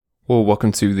Well,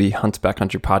 welcome to the Hunt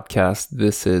Backcountry podcast.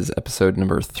 This is episode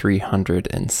number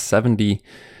 370.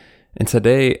 And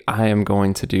today I am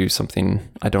going to do something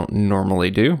I don't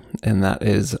normally do, and that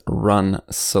is run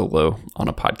solo on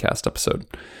a podcast episode.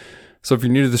 So if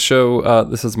you're new to the show,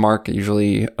 this is Mark. I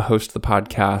usually host the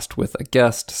podcast with a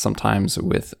guest, sometimes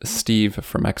with Steve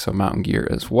from Exo Mountain Gear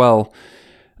as well.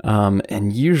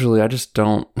 And usually I just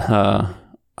don't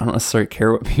necessarily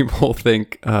care what people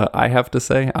think I have to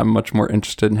say. I'm much more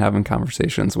interested in having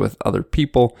conversations with other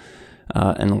people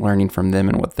and learning from them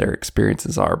and what their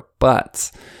experiences are.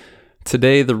 But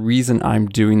today, the reason I'm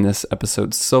doing this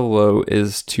episode solo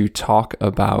is to talk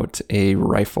about a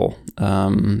rifle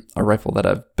that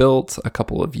I've built a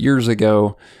couple of years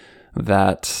ago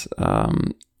that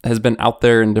has been out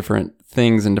there in different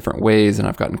things in different ways, and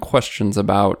I've gotten questions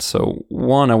about. So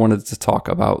one, I wanted to talk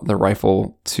about the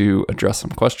rifle to address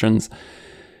some questions.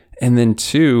 And then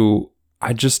two,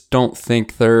 I just don't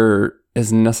think there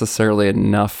is necessarily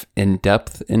enough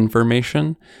in-depth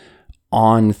information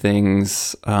on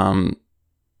things.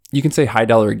 You can say high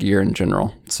dollar gear in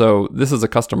general. So this is a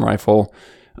custom rifle.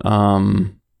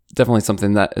 Definitely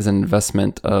something that is an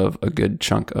investment of a good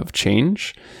chunk of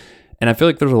change. And I feel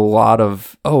like there's a lot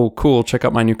of, oh, cool, check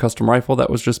out my new custom rifle that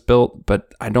was just built.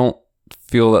 But I don't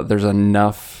feel that there's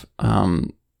enough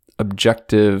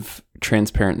objective,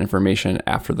 transparent information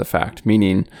after the fact.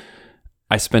 Meaning,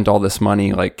 I spent all this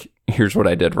money, like, here's what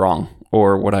I did wrong,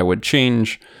 or what I would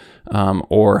change,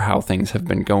 or how things have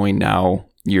been going now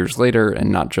years later,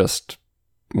 and not just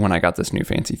when I got this new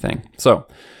fancy thing. So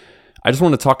I just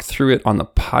want to talk through it on the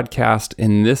podcast,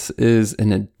 and this is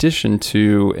in addition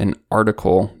to an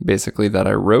article basically that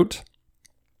I wrote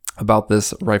about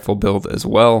this rifle build as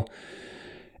well.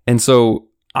 And so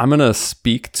I'm going to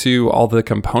speak to all the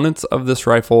components of this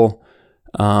rifle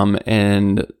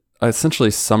and essentially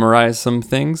summarize some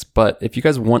things. But if you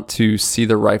guys want to see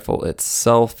the rifle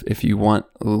itself, if you want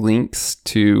links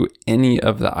to any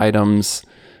of the items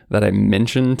that I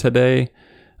mentioned today,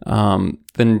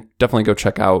 then definitely go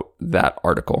check out that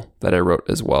article that I wrote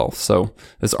as well. So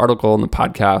this article and the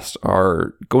podcast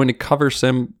are going to cover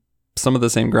some of the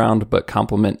same ground, but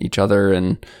complement each other.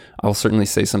 And I'll certainly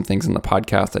say some things in the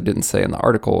podcast I didn't say in the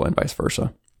article, and vice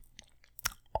versa.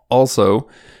 Also,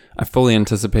 I fully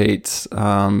anticipate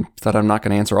that I'm not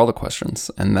going to answer all the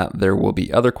questions, and that there will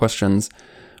be other questions,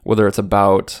 whether it's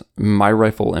about my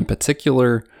rifle in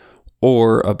particular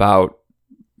or about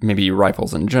maybe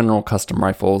rifles in general, custom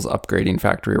rifles, upgrading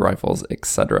factory rifles,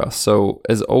 etc. So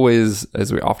as always,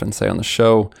 as we often say on the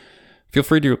show, feel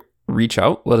free to reach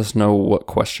out. Let us know what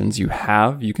questions you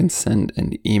have. You can send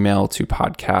an email to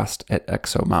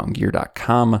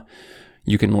podcast@exomountaingear.com.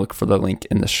 You can look for the link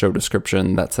in the show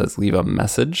description that says leave a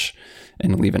message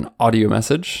and leave an audio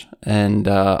message. And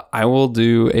I will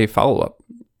do a follow-up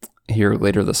here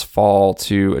later this fall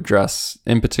to address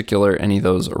in particular any of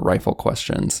those rifle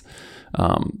questions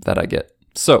that I get.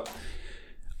 So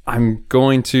I'm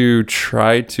going to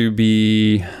try to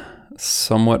be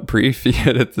somewhat brief,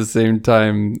 yet at the same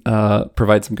time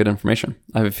provide some good information.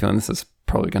 I have a feeling this is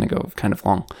probably going to go kind of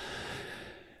long.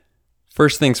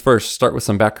 First things first, start with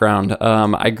some background.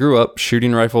 I grew up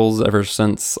shooting rifles ever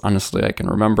since, honestly, I can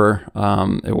remember.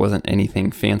 It wasn't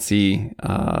anything fancy.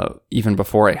 Even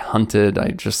before I hunted,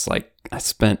 I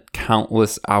spent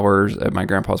countless hours at my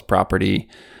grandpa's property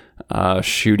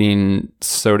shooting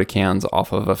soda cans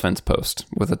off of a fence post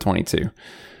with a .22.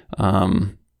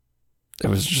 It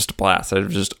was just a blast.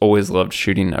 I've just always loved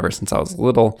shooting ever since I was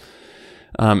little.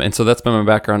 And so that's been my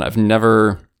background. I've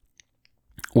never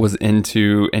was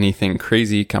into anything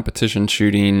crazy, competition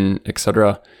shooting,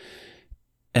 etc.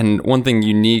 And one thing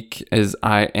unique is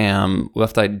I am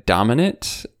left-eye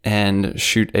dominant and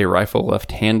shoot a rifle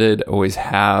left-handed, always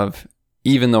have,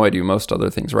 even though I do most other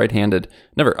things right-handed.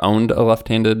 Never owned a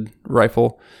left-handed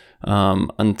rifle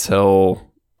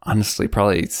until, honestly,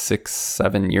 probably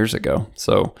 6-7 years ago.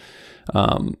 So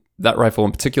that rifle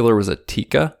in particular was a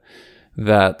Tikka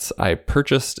that I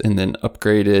purchased and then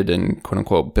upgraded and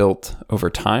quote-unquote built over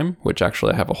time, which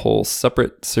actually I have a whole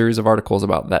separate series of articles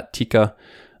about that Tikka.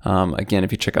 Again,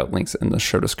 if you check out links in the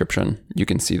show description, you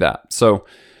can see that. So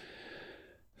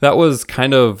that was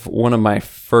kind of one of my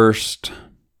first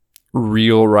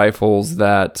real rifles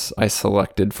that I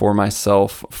selected for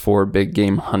myself for big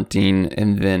game hunting,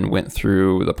 and then went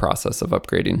through the process of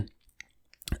upgrading.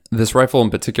 This rifle in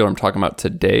particular I'm talking about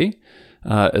today,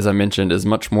 as I mentioned, is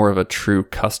much more of a true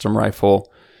custom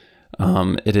rifle.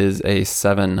 It is a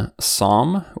 7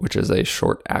 SAUM, which is a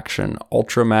short action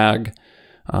ultra mag,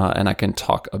 and I can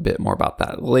talk a bit more about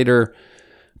that later.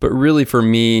 But really for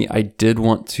me, I did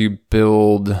want to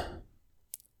build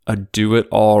a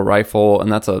do-it-all rifle,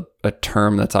 and that's a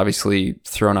term that's obviously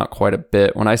thrown out quite a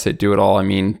bit. When I say do-it-all, I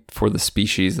mean for the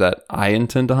species that I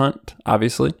intend to hunt,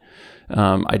 obviously.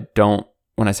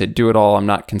 When I say do-it-all, I'm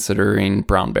not considering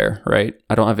brown bear, right?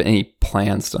 I don't have any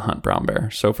plans to hunt brown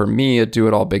bear. So for me, a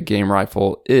do-it-all big game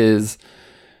rifle is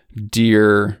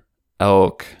deer,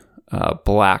 elk,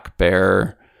 black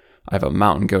bear. I have a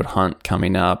mountain goat hunt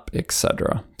coming up,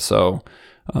 etc. So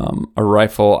a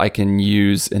rifle I can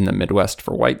use in the Midwest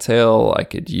for whitetail. I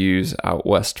could use out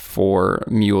west for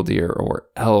mule deer or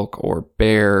elk or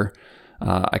bear.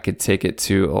 I could take it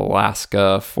to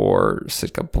Alaska for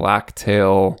Sitka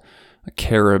blacktail, a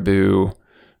caribou.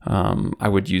 I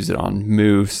would use it on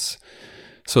moose.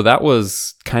 So that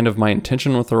was kind of my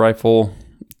intention with the rifle.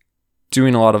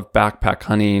 Doing a lot of backpack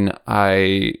hunting,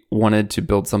 I wanted to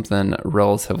build something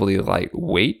relatively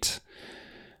lightweight.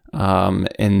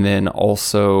 And then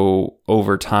also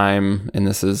over time, and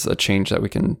this is a change that we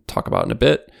can talk about in a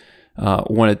bit,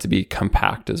 wanted to be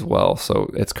compact as well. So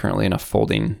it's currently in a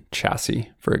folding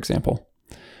chassis, for example.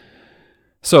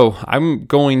 So I'm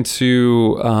going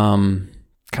to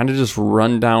kind of just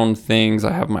run down things.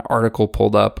 I have my article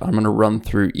pulled up. I'm going to run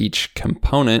through each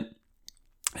component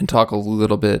and talk a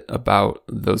little bit about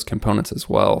those components as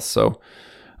well. So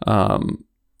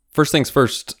first things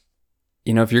first,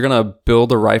 if you're going to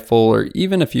build a rifle, or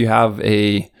even if you have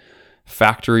a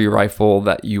factory rifle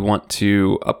that you want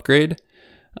to upgrade,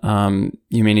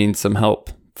 you may need some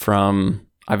help from,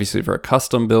 obviously for a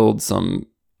custom build,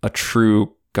 a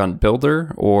true gun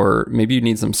builder, or maybe you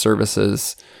need some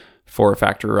services for a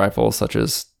factory rifle, such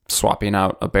as swapping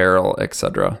out a barrel,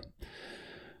 etc.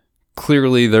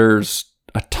 Clearly, there's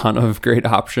a ton of great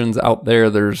options out there.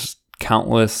 There's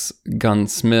countless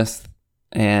gunsmiths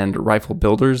and rifle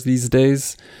builders these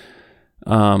days.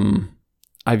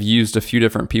 I've used a few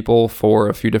different people for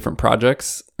a few different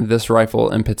projects. This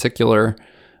rifle in particular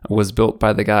was built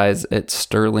by the guys at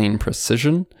Sterling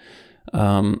Precision.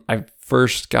 I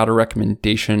first got a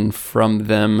recommendation from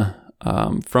them,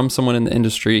 from someone in the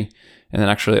industry, and then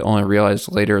actually only realized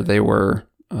later they were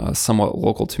somewhat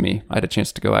local to me. I had a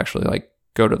chance to go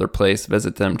go to their place,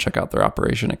 visit them, check out their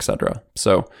operation, etc.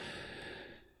 So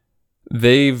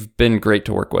they've been great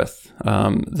to work with.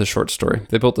 The short story,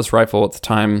 they built this rifle at the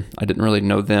time. I didn't really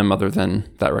know them other than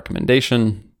that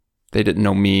recommendation. They didn't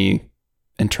know me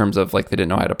in terms of they didn't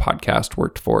know I had a podcast,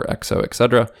 worked for EXO,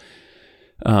 etc.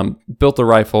 Built the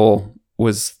rifle,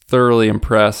 was thoroughly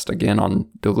impressed again on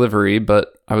delivery,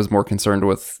 but I was more concerned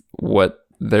with what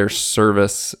their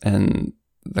service and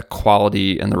the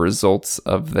quality and the results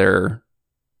of their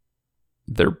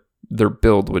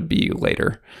build would be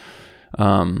later.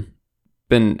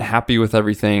 Been happy with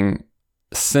everything.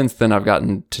 Since then, I've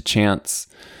gotten to chance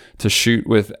to shoot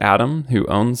with Adam, who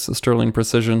owns the Sterling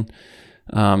Precision,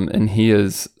 and he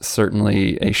is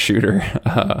certainly a shooter.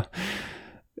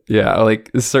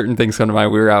 Certain things come to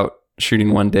mind. We were out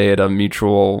shooting one day at a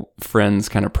mutual friend's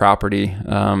kind of property.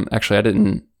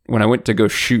 Actually, when I went to go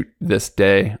shoot this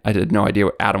day, I had no idea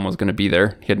Adam was going to be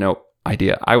there. He had no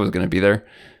idea I was going to be there.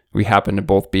 We happened to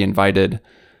both be invited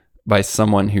by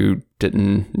someone who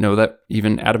didn't know that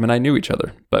even Adam and I knew each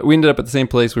other. But we ended up at the same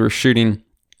place. We were shooting.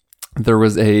 There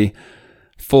was a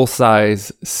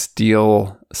full-size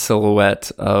steel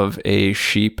silhouette of a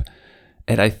sheep,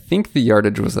 and I think the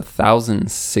yardage was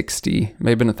 1,060,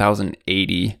 maybe been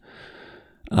 1,080.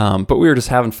 But we were just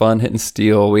having fun, hitting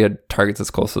steel. We had targets as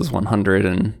close as 100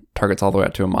 and targets all the way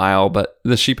out to a mile. But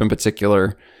the sheep in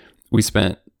particular, we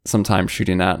spent some time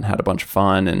shooting at and had a bunch of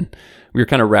fun. And we were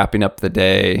kind of wrapping up the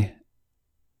day.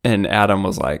 And Adam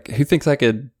was like, who thinks I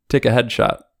could take a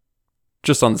headshot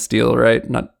just on the steel, right?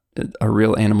 Not a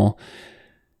real animal.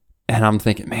 And I'm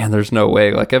thinking, man, there's no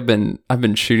way. I've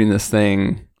been shooting this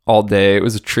thing all day. It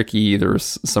was tricky. There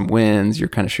was some winds. You're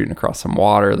kind of shooting across some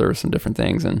water. There were some different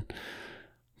things. And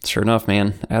sure enough,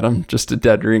 man, Adam, just a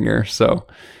dead ringer. So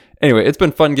anyway, it's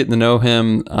been fun getting to know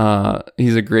him.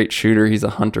 He's a great shooter. He's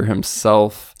a hunter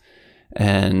himself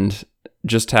and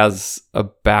just has a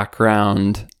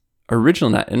background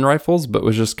originally not in rifles, but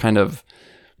was just kind of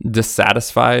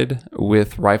dissatisfied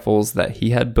with rifles that he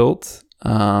had built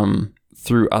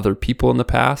through other people in the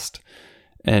past.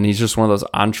 And he's just one of those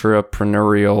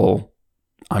entrepreneurial,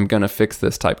 I'm going to fix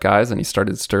this type guys. And he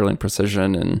started Sterling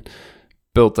Precision and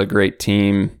built a great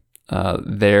team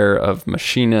there of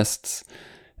machinists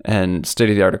and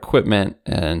state-of-the-art equipment.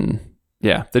 And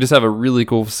yeah, they just have a really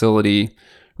cool facility,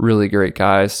 really great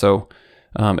guys. So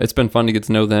it's been fun to get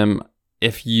to know them.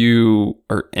 If you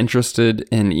are interested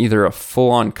in either a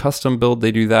full-on custom build,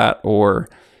 they do that, or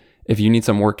if you need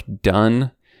some work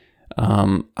done,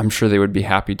 I'm sure they would be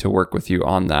happy to work with you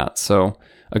on that. So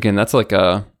again, that's like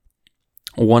a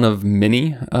one of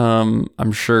many,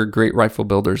 I'm sure, great rifle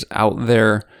builders out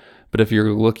there. But if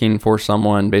you're looking for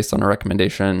someone based on a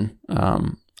recommendation,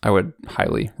 I would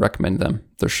highly recommend them.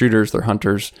 They're shooters, they're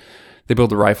hunters. They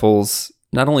build the rifles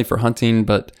not only for hunting,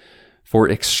 but for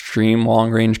extreme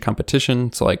long range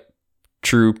competition. So like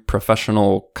true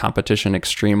professional competition,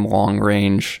 extreme long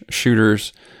range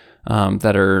shooters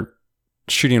that are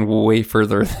shooting way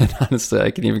further than honestly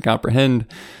I can even comprehend.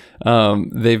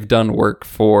 They've done work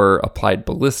for Applied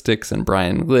Ballistics and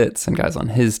Brian Litz and guys on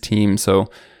his team. So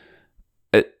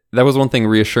that was one thing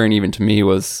reassuring even to me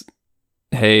was,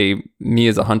 hey, me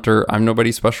as a hunter, I'm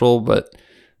nobody special, but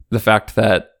the fact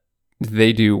that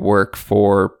they do work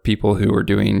for people who are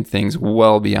doing things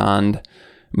well beyond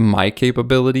my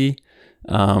capability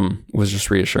was just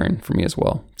reassuring for me as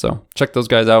well. So check those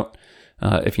guys out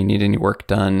if you need any work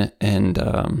done, and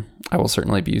I will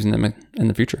certainly be using them in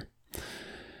the future.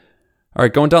 All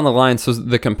right, going down the line, so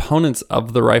the components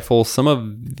of the rifle, some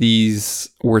of these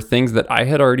were things that I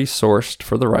had already sourced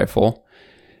for the rifle.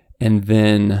 And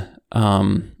then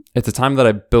at the time that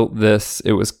I built this,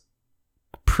 it was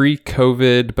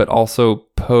pre-COVID, but also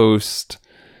post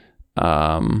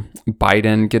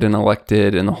Biden getting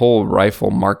elected, and the whole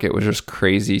rifle market was just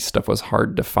crazy. Stuff was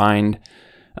hard to find.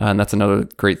 And that's another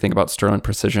great thing about Sterling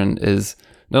Precision is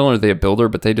not only are they a builder,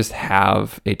 but they just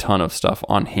have a ton of stuff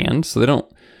on hand. So they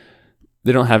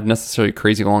don't have necessarily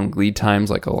crazy long lead times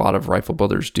like a lot of rifle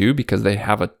builders do, because they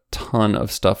have a ton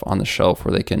of stuff on the shelf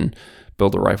where they can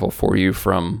build a rifle for you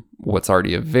from what's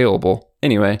already available.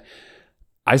 Anyway,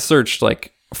 I searched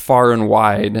like far and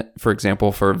wide, for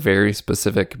example, for a very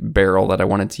specific barrel that I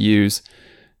wanted to use,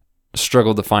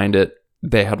 struggled to find it.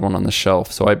 They had one on the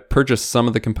shelf. So I purchased some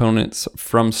of the components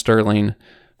from Sterling.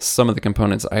 Some of the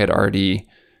components I had already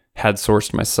had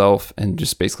sourced myself, and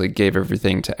just basically gave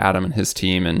everything to Adam and his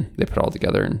team, and they put it all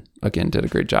together and again did a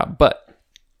great job. But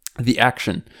the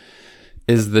action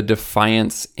is the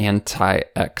Defiance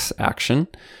Anti-X action.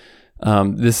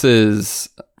 This is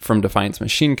from Defiance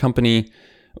Machine Company.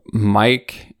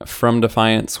 Mike from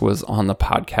Defiance was on the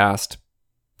podcast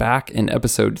back in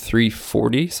episode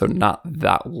 340, so not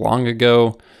that long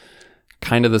ago.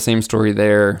 Kind of the same story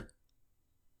there.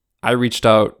 I reached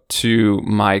out to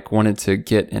Mike, wanted to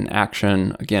get an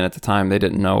action. Again, at the time, they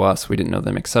didn't know us, we didn't know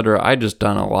them, etc. I'd just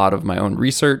done a lot of my own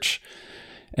research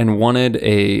and wanted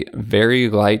a very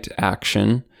light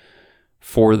action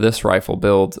for this rifle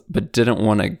build, but didn't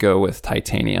want to go with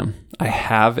titanium. I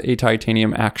have a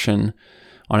titanium action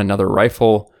on another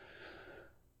rifle.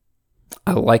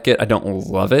 I like it. I don't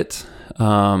love it.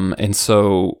 And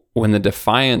so when the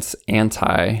Defiance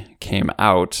Anti came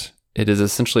out, it is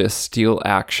essentially a steel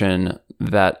action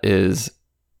that is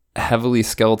heavily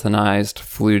skeletonized,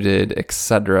 fluted,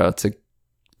 etc.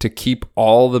 to keep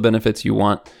all the benefits you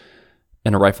want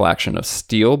in a rifle action of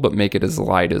steel, but make it as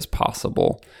light as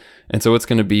possible. And so it's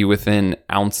going to be within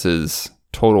ounces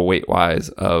total weight-wise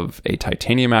of a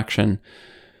titanium action,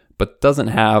 but doesn't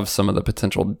have some of the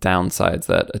potential downsides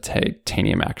that a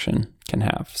titanium action can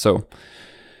have. So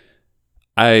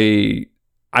I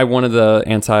wanted the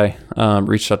Anti,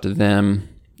 reached out to them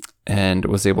and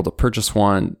was able to purchase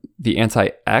one. The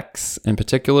Anti-X in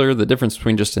particular, the difference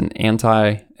between just an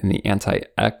Anti and the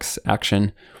Anti-X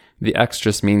action, the X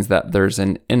just means that there's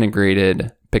an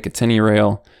integrated Picatinny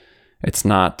rail. It's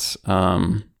not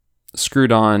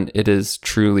screwed on. It is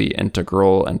truly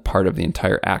integral and part of the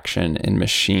entire action and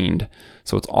machined.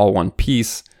 So it's all one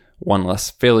piece, one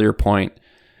less failure point.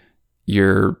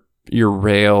 Your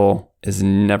rail is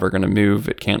never going to move.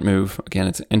 It can't move. Again,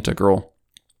 it's integral.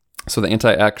 So the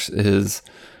Anti-X is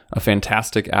a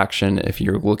fantastic action if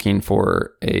you're looking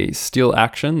for a steel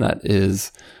action that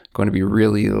is going to be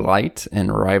really light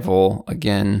and rival,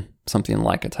 again, something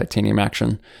like a titanium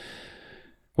action.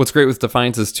 What's great with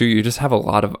Defiance is too, you just have a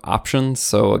lot of options.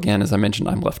 So again, as I mentioned,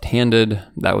 I'm left-handed.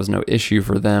 That was no issue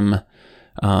for them.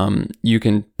 You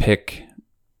can pick,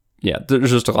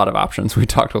 there's just a lot of options. We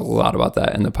talked a lot about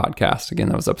that in the podcast. Again,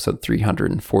 that was episode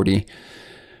 340.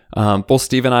 Both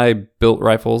Steve and I built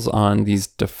rifles on these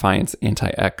Defiance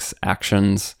Anti-X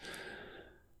actions.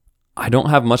 I don't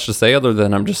have much to say other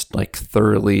than I'm just like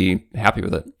thoroughly happy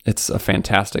with it. It's a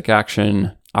fantastic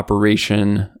action.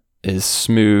 Operation is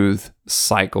smooth,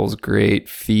 cycles great,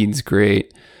 feeds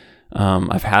great.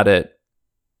 I've had it,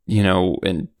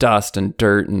 in dust and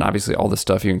dirt and obviously all the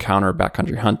stuff you encounter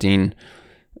backcountry hunting.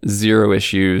 Zero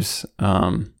issues.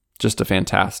 Just a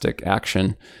fantastic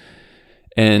action.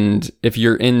 And if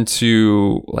you're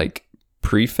into like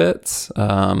prefits,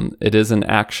 it is an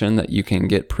action that you can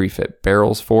get prefit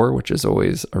barrels for, which is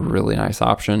always a really nice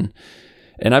option.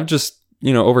 And I've just,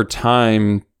 over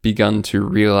time begun to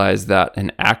realize that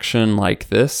an action like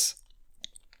this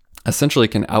essentially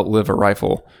can outlive a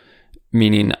rifle.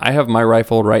 Meaning, I have my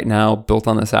rifle right now built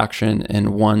on this action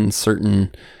in one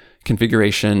certain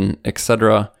configuration,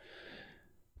 etc.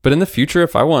 But in the future,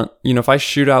 if I want, if I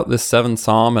shoot out this 7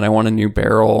 SAUM and I want a new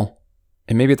barrel,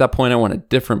 and maybe at that point I want a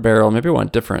different barrel, maybe I want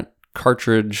a different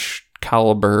cartridge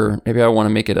caliber, maybe I want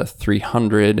to make it a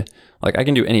 300, like I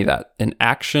can do any of that. An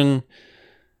action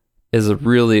is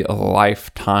really a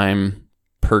lifetime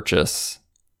purchase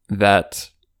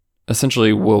that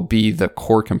essentially will be the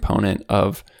core component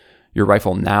of your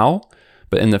rifle now,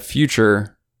 but in the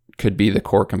future could be the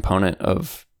core component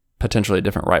of potentially a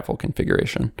different rifle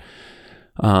configuration.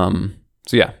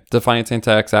 So yeah, Defiance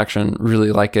Anti-X action,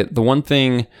 really like it. The one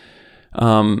thing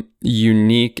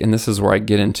unique, and this is where I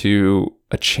get into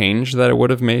a change that I would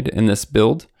have made in this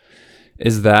build,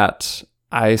 is that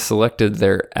I selected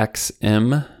their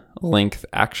XM length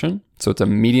action. So it's a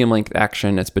medium length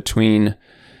action. It's between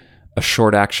a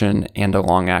short action and a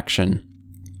long action.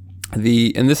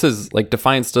 And this is like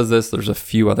Defiance does this. There's a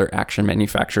few other action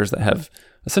manufacturers that have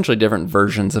essentially different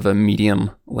versions of a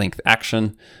medium length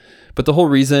action. But the whole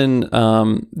reason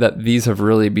that these have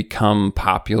really become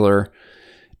popular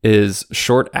is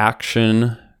short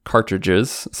action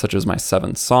cartridges, such as my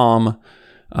 7 SAUM,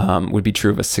 would be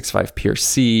true of a 6.5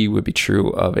 PRC, would be true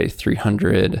of a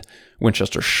 300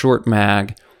 Winchester short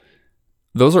mag.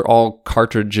 Those are all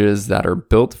cartridges that are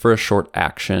built for a short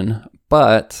action,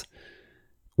 but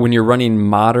when you're running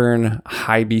modern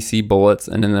high BC bullets,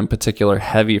 and in particular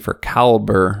heavy for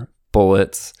caliber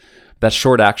bullets, that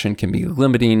short action can be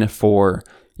limiting for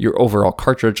your overall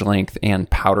cartridge length and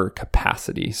powder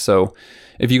capacity. So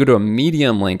if you go to a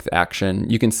medium length action,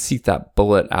 you can seat that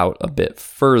bullet out a bit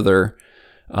further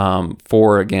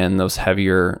for, again, those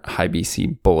heavier high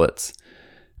BC bullets.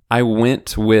 I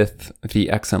went with the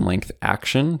XM length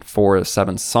action for a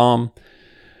 7 SAUM,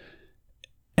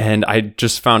 and I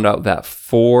just found out that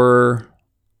for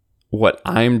what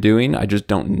I'm doing, I just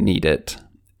don't need it.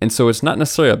 And so it's not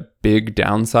necessarily a big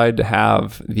downside to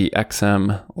have the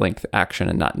XM length action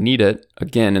and not need it.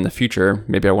 Again, in the future,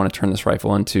 maybe I want to turn this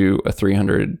rifle into a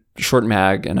 300 short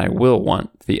mag and I will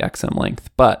want the XM length.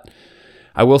 But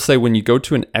I will say when you go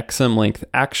to an XM length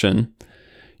action,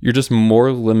 you're just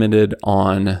more limited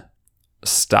on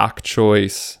stock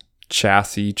choice,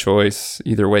 chassis choice,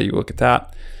 either way you look at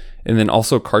that. And then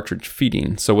also cartridge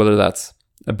feeding. So whether that's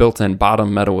a built-in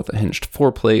bottom metal with a hinged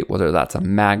foreplate, whether that's a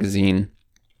magazine,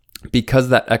 because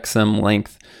that XM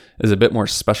length is a bit more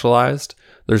specialized,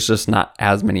 there's just not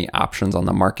as many options on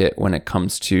the market when it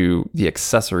comes to the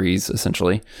accessories,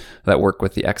 essentially, that work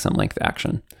with the XM length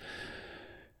action.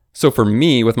 So for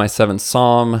me, with my 7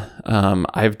 SAUM,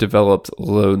 I've developed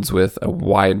loads with a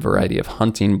wide variety of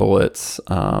hunting bullets.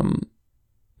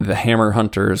 The Hammer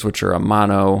Hunters, which are a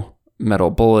mono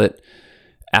metal bullet,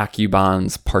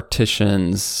 Accubons,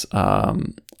 partitions,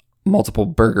 multiple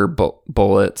Berger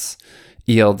bullets,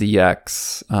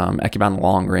 ELDX, Accubon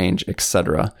long range,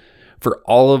 etc. For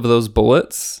all of those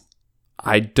bullets,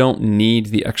 I don't need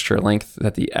the extra length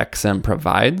that the XM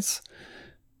provides.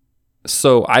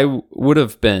 So I would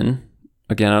have been,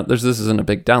 again, this isn't a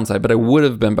big downside, but I would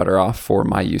have been better off for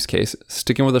my use case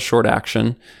sticking with a short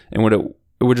action, and it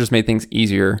would just make things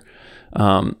easier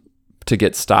to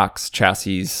get stocks,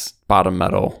 chassis, bottom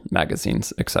metal,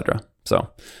 magazines, etc.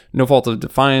 So no fault of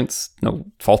Defiance, no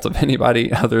fault of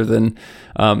anybody other than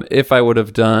if I would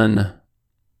have done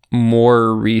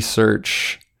more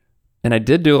research, and I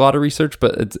did do a lot of research,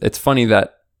 but it's funny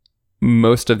that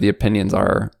most of the opinions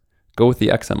are go with the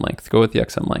XM length, go with the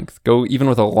XM length, go even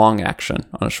with a long action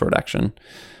on a short action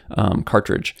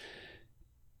cartridge.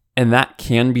 And that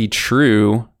can be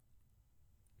true,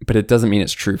 but it doesn't mean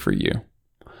it's true for you.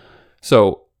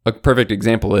 So a perfect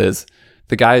example is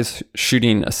the guys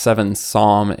shooting a 7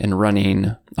 SAUM and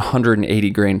running 180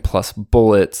 grain plus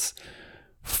bullets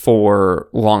for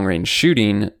long range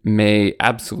shooting may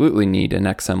absolutely need an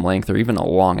XM length or even a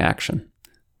long action.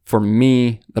 For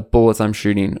me, the bullets I'm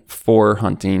shooting for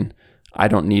hunting, I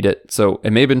don't need it. So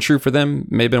it may have been true for them,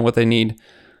 may have been what they need.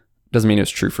 Doesn't mean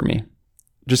it's true for me.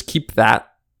 Just keep that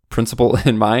principle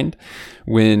in mind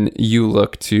when you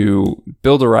look to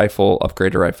build a rifle,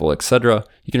 upgrade a rifle, etc.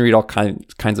 You can read all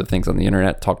kinds of things on the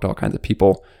internet, talk to all kinds of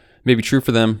people. May be true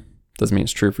for them, doesn't mean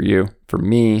it's true for you. For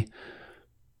me,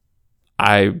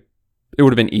 it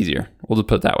would have been easier, we'll just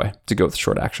put it that way, to go with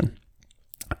short action.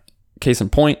 Case in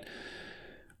point,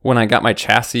 when I got my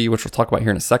chassis, which we'll talk about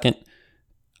here in a second,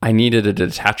 I needed a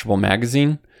detachable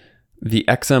magazine. The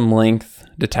XM length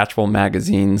detachable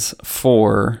magazines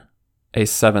for a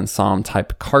 7 SAUM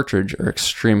type cartridge are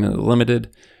extremely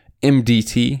limited,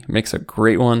 MDT makes a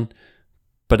great one,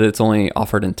 but it's only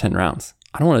offered in 10 rounds.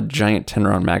 I don't want a giant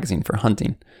 10-round magazine for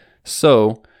hunting.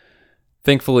 So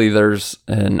thankfully, there's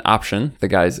an option. The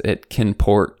guys at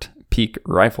Kinport Peak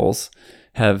Rifles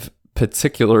have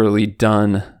particularly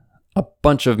done a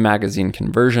bunch of magazine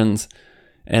conversions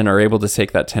and are able to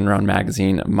take that 10-round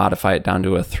magazine, modify it down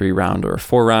to a 3-round or a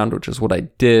 4-round, which is what I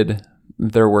did.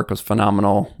 Their work was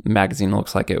phenomenal. The magazine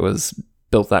looks like it was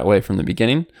built that way from the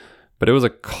beginning, but it was a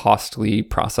costly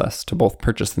process to both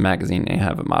purchase the magazine and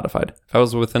have it modified. If I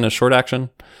was within a short action,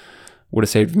 would have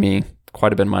saved me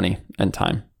quite a bit of money and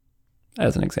time,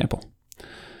 as an example.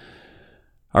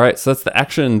 All right, so that's the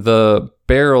action. The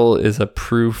barrel is a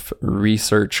Proof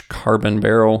Research carbon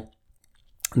barrel.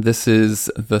 This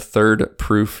is the third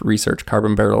Proof Research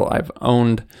carbon barrel I've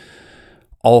owned.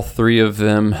 All three of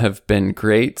them have been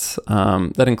great.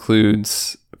 That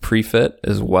includes pre-fit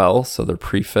as well. So they're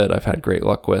pre-fit I've had great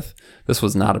luck with. This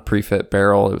was not a pre-fit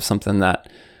barrel. It was something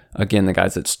that, again, the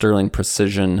guys at Sterling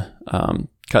Precision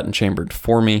cut and chambered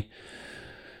for me.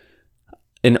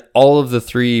 In all of the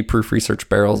three Proof Research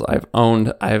barrels I've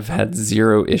owned, I've had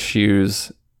zero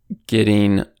issues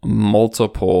getting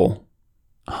multiple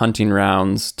hunting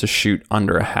rounds to shoot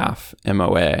under a half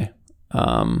MOA.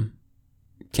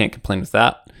 Can't complain with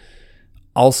that.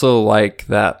 Also, like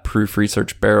that Proof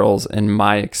Research barrels, in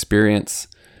my experience,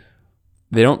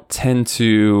 they don't tend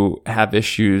to have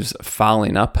issues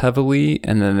fouling up heavily,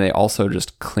 and then they also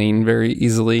just clean very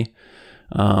easily,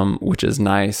 which is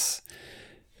nice.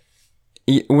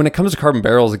 When it comes to carbon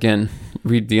barrels, again,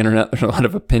 read the internet, there's a lot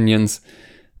of opinions.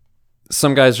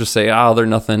 Some guys just say, they're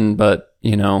nothing but,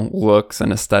 looks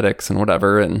and aesthetics and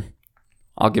whatever, and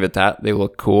I'll give it that. They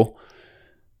look cool.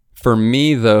 For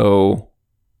me, though,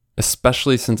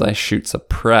 especially since I shoot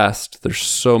suppressed, there's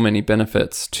so many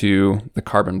benefits to the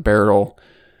carbon barrel.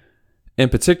 In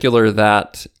particular,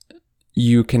 that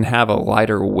you can have a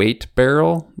lighter weight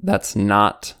barrel that's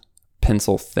not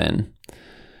pencil thin.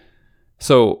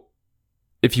 So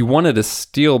if you wanted a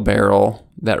steel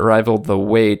barrel that rivaled the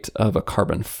weight of a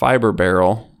carbon fiber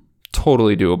barrel,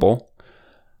 totally doable.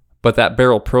 But that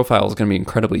barrel profile is going to be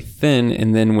incredibly thin.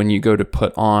 And then when you go to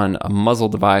put on a muzzle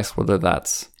device, whether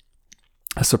that's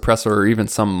a suppressor or even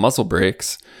some muzzle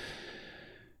brakes,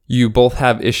 you both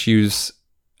have issues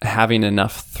having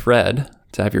enough thread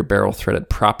to have your barrel threaded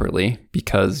properly,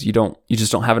 because you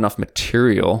just don't have enough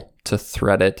material to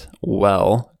thread it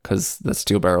well because the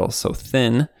steel barrel is so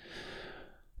thin.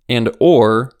 And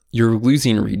or you're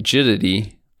losing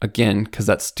rigidity, again, because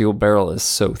that steel barrel is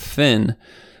so thin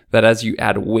that as you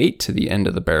add weight to the end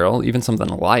of the barrel, even something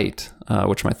light,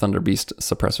 which my Thunder Beast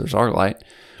suppressors are light,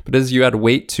 but as you add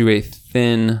weight to a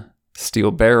thin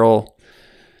steel barrel,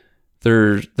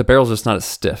 the barrel's just not as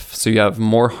stiff. So you have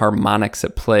more harmonics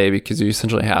at play because you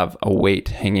essentially have a weight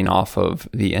hanging off of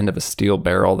the end of a steel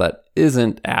barrel that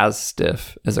isn't as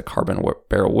stiff as a carbon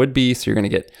barrel would be. So you're going to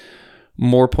get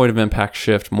more point of impact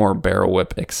shift, more barrel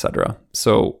whip, etc.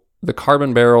 So the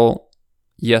carbon barrel,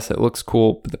 yes, it looks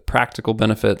cool, but the practical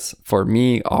benefits for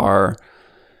me are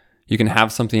you can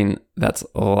have something that's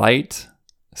light,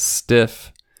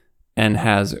 stiff, and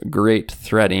has great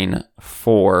threading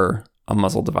for a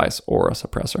muzzle device or a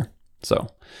suppressor. So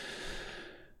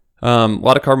a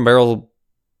lot of carbon barrel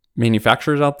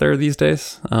manufacturers out there these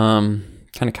days, kind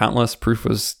of countless. Proof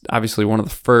was obviously one of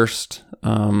the first.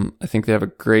 I think they have a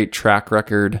great track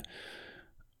record.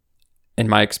 In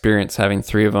my experience, having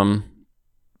three of them,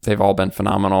 they've all been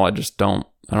phenomenal. I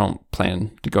don't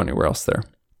plan to go anywhere else there.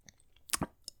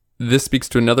 This speaks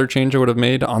to another change I would have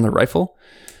made on the rifle.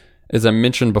 As I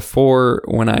mentioned before,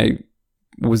 when I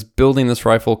was building this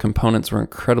rifle, components were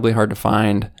incredibly hard to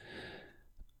find.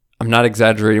 I'm not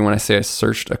exaggerating when I say I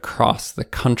searched across the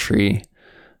country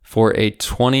for a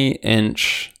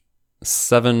 20-inch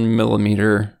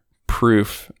 7mm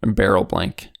Proof barrel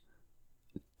blank.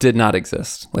 Did not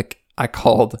exist. Like, I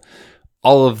called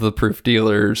all of the Proof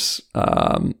dealers.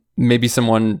 Maybe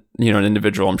someone, an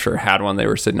individual, I'm sure, had one they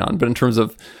were sitting on. But in terms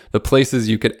of the places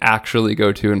you could actually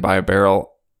go to and buy a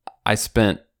barrel, I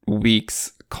spent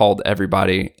weeks, called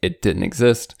everybody. It didn't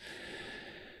exist.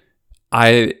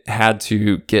 I had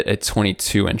to get a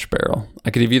 22-inch barrel. I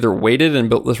could have either waited and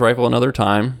built this rifle another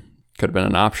time. Could have been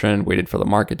an option. Waited for the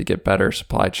market to get better,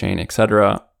 supply chain,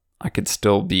 etc. I could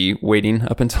still be waiting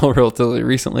up until relatively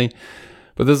recently.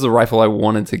 But this is a rifle I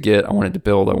wanted to get. I wanted to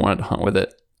build. I wanted to hunt with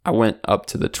it. I went up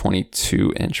to the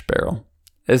 22-inch barrel.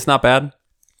 It's not bad,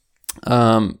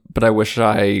 but I wish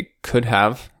I could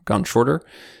have gone shorter.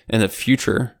 In the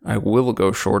future, I will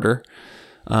go shorter.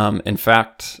 In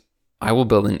fact, I will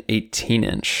build an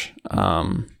 18-inch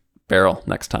barrel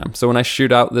next time. So when I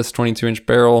shoot out this 22-inch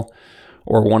barrel,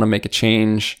 or want to make a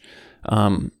change,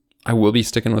 I will be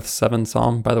sticking with 7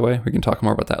 SAUM, by the way. We can talk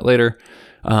more about that later.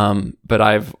 But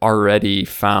I've already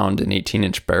found an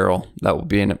 18-inch barrel that will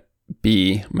be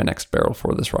my next barrel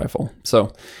for this rifle.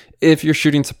 So if you're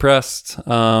shooting suppressed,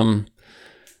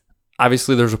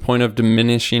 obviously there's a point of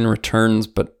diminishing returns,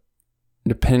 but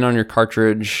depending on your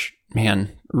cartridge,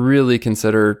 man, really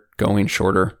consider going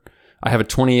shorter. I have a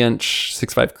 20-inch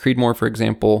 6.5 Creedmoor, for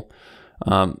example.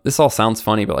 This all sounds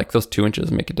funny, but like those 2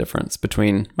 inches make a difference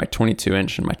between my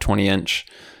 22-inch and my 20-inch.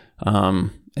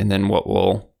 And then what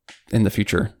will in the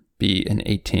future be an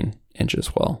 18-inch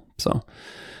as well. So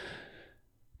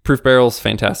proof barrel's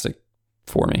fantastic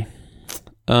for me.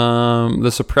 The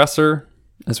suppressor,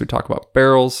 as we talk about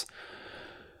barrels,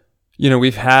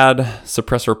 we've had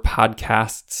suppressor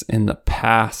podcasts in the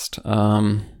past.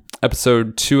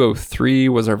 Episode 203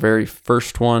 was our very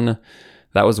first one.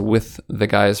 That was with the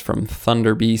guys from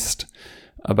Thunder Beast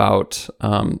about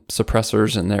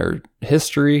suppressors and their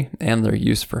history and their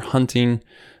use for hunting.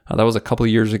 That was a couple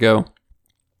years ago.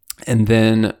 And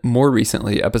then more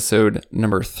recently, episode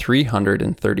number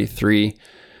 333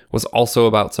 was also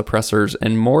about suppressors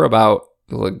and more about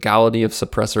the legality of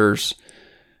suppressors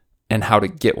and how to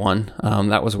get one.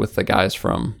 That was with the guys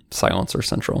from Silencer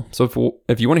Central. So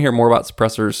if you want to hear more about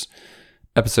suppressors,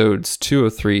 episodes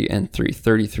 203 and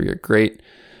 333 are great.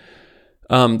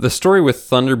 The story with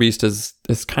Thunder Beast is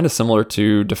kind of similar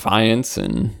to Defiance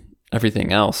and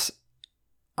everything else.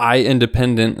 I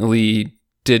independently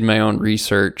did my own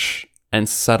research and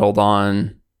settled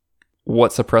on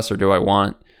what suppressor do I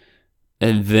want,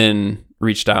 and then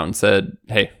reached out and said,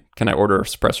 hey, can I order a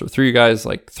suppressor through you guys?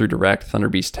 Like through direct, Thunder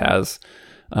Beast has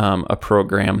a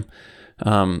program.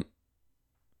 I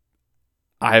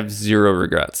have zero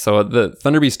regrets. So the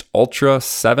Thunder Beast Ultra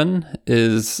 7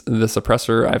 is the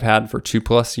suppressor I've had for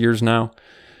 2+ years now.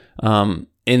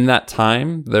 In that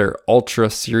time, their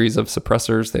Ultra series of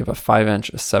suppressors, they have a 5-inch,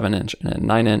 a 7-inch, and a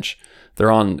 9-inch.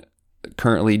 They're on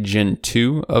currently Gen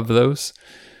 2 of those.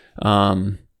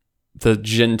 The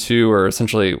Gen 2 are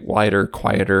essentially lighter,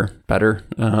 quieter, better.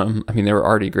 They were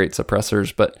already great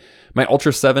suppressors, but my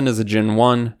Ultra 7 is a Gen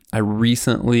 1. I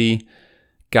recently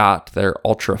got their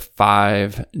Ultra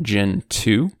 5 Gen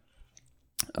 2.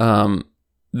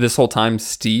 This whole time,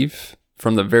 Steve,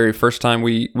 from the very first time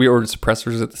we ordered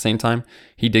suppressors at the same time,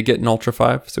 he did get an Ultra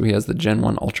 5, so he has the Gen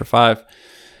 1 Ultra 5.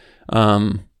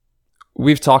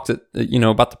 We've talked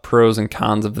about the pros and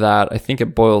cons of that. I think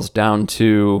it boils down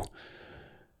to,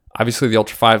 obviously the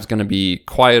Ultra 5 is going to be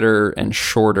quieter and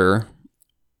shorter.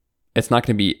 It's not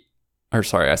going to be, I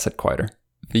said quieter.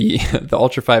 The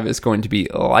Ultra 5 is going to be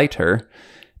lighter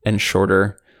and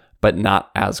shorter, but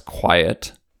not as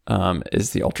quiet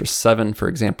as the Ultra 7, for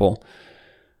example.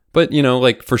 But,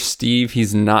 like for Steve,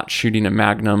 he's not shooting a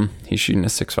Magnum. He's shooting a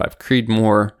 6.5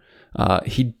 Creedmoor.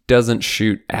 He doesn't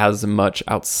shoot as much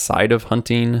outside of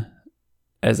hunting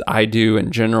as I do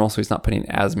in general, so he's not putting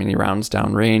as many rounds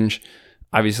down range.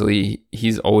 Obviously,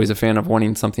 he's always a fan of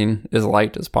wanting something as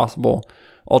light as possible.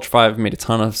 Ultra 5 made a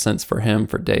ton of sense for him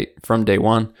from day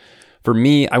one. For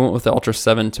me, I went with the Ultra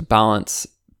 7 to balance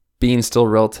being still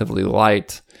relatively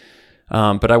light,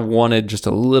 but I wanted just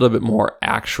a little bit more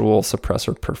actual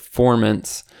suppressor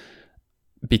performance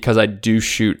because I do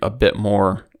shoot a bit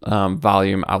more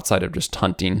volume outside of just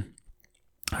hunting.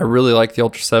 I really like the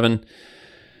Ultra 7.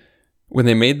 When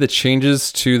they made the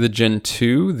changes to the Gen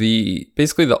 2,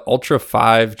 basically the Ultra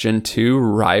 5 Gen 2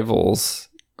 rivals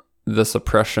the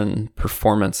suppression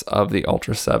performance of the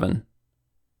Ultra 7.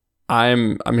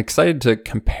 I'm excited to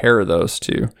compare those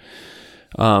two.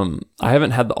 I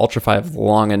haven't had the Ultra 5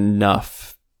 long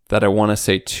enough that I want to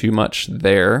say too much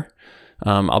there.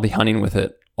 I'll be hunting with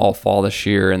it all fall this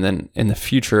year, and then in the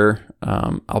future,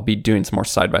 I'll be doing some more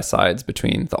side-by-sides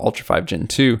between the Ultra 5 Gen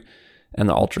 2 and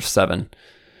the Ultra 7.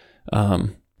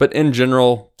 But in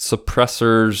general,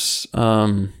 suppressors,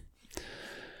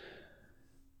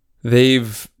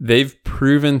 they've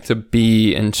proven to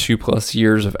be, in 2+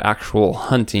 years of actual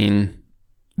hunting,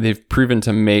 they've proven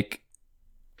to make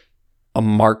a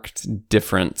marked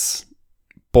difference,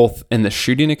 both in the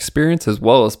shooting experience as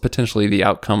well as potentially the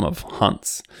outcome of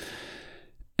hunts.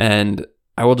 And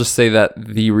I will just say that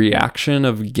the reaction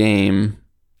of game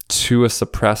to a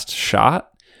suppressed shot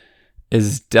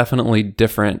is definitely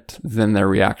different than their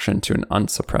reaction to an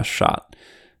unsuppressed shot.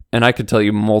 And I could tell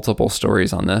you multiple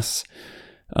stories on this.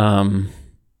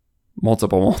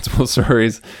 Multiple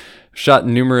stories. Shot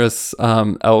numerous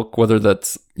elk, whether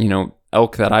that's,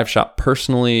 elk that I've shot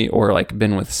personally or like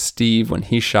been with Steve when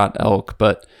he shot elk.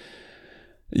 But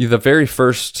the very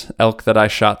first elk that I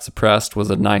shot suppressed was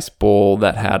a nice bull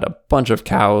that had a bunch of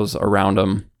cows around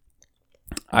him.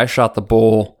 I shot the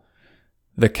bull.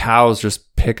 The cows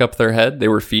just pick up their head. They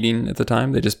were feeding at the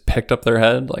time. They just picked up their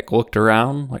head, like looked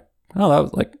around, like, oh, that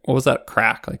was like, what was that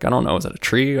crack? Like, I don't know. Was that a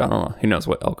tree? I don't know. Who knows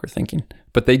what elk are thinking?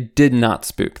 But they did not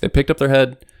spook. They picked up their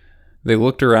head. They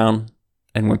looked around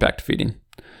and went back to feeding.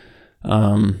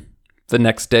 The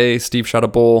next day, Steve shot a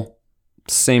bull.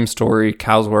 Same story.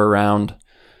 Cows were around.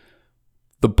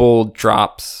 The bull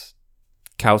drops.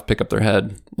 Cows pick up their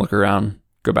head, look around,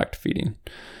 go back to feeding.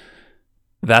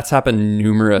 That's happened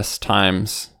numerous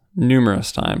times.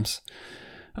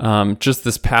 Just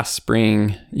this past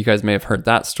spring, you guys may have heard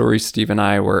that story. Steve and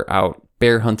I were out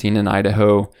bear hunting in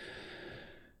Idaho.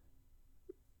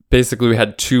 Basically, we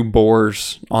had 2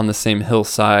 boars on the same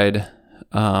hillside.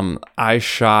 I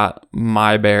shot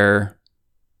my bear,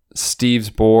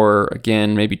 Steve's boar,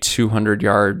 again, maybe 200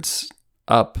 yards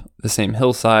up the same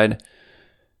hillside.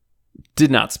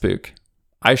 Did not spook.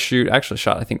 I actually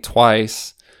shot, I think,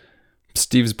 twice.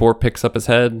 Steve's boar picks up his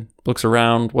head, looks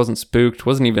around, wasn't spooked,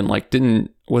 wasn't even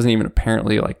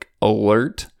apparently like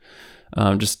alert.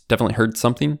 Just definitely heard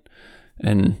something,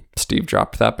 and Steve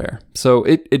dropped that bear. So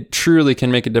it truly can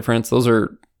make a difference. Those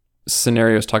are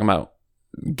scenarios talking about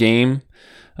game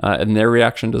and their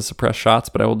reaction to suppressed shots.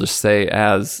 But I will just say,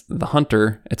 as the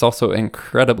hunter, it's also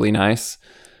incredibly nice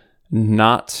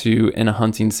not to, in a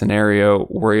hunting scenario,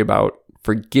 worry about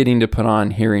forgetting to put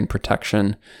on hearing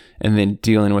protection and then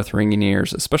dealing with ringing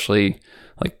ears, especially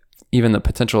like even the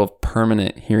potential of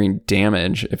permanent hearing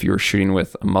damage if you were shooting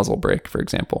with a muzzle brake, for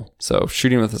example. So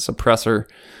shooting with a suppressor,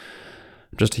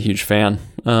 I'm just a huge fan.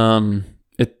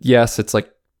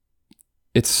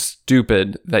 It's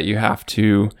stupid that you have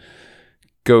to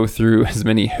go through as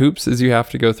many hoops as you have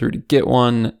to go through to get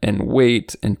one and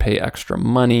wait and pay extra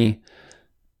money.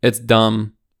 It's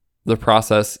dumb. The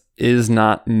process is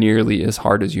not nearly as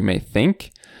hard as you may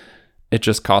think. It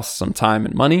just costs some time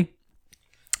and money.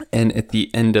 And at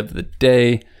the end of the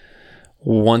day,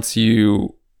 once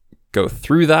you go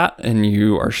through that and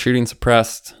you are shooting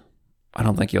suppressed, I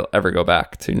don't think you'll ever go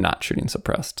back to not shooting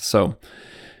suppressed. So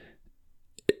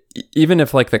even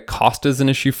if like the cost is an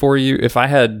issue for you, if I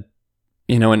had,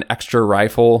 an extra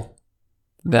rifle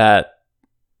that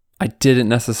I didn't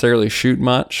necessarily shoot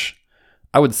much,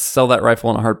 I would sell that rifle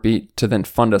in a heartbeat to then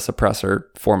fund a suppressor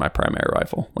for my primary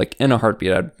rifle. Like in a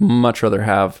heartbeat, I'd much rather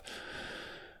have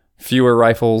fewer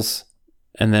rifles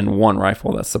and then one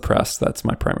rifle that's suppressed. That's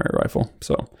my primary rifle.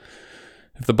 So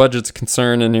if the budget's a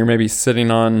concern and you're maybe sitting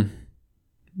on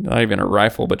not even a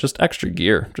rifle, but just extra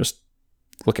gear, just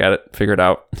look at it, figure it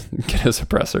out, get a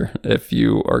suppressor if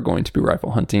you are going to be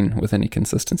rifle hunting with any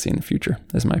consistency in the future,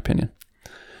 is my opinion.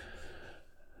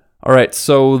 All right,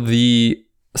 so the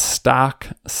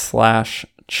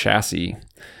stock/chassis.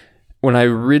 When I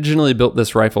originally built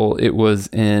this rifle, it was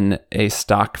in a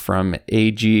stock from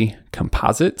AG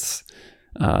Composites.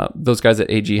 Those guys at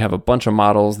AG have a bunch of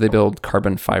models. They build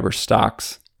carbon fiber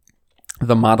stocks.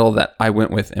 The model that I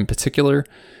went with in particular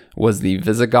was the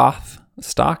Visigoth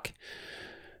stock.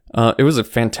 It was a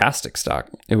fantastic stock.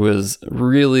 It was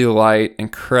really light,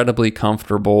 incredibly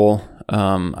comfortable.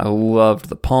 I loved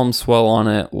the palm swell on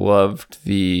it, loved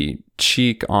the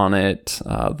cheek on it,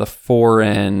 the fore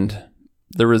end.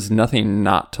 There was nothing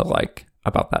not to like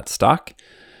about that stock,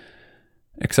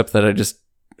 except that I just,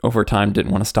 over time,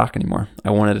 didn't want a stock anymore.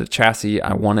 I wanted a chassis.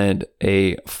 I wanted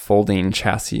a folding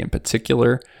chassis in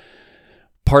particular.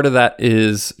 Part of that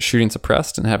is shooting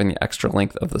suppressed and having the extra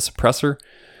length of the suppressor.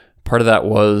 Part of that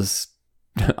was,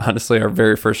 honestly, our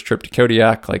very first trip to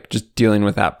Kodiak, like just dealing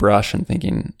with that brush and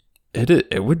thinking,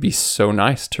 it would be so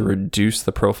nice to reduce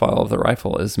the profile of the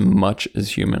rifle as much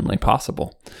as humanly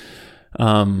possible.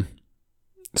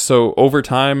 So over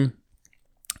time,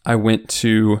 I went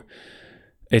to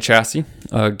a chassis.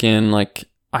 Again, like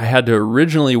I had to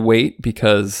originally wait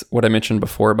because what I mentioned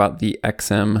before about the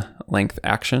XM length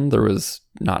action, there was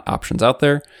not options out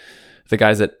there. The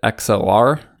guys at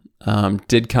XLR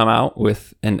did come out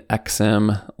with an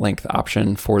XM length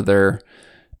option for their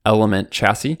Element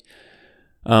chassis.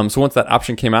 So once that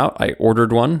option came out, I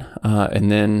ordered one,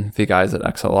 and then the guys at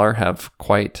XLR have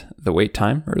quite the wait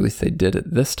time, or at least they did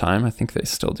at this time. I think they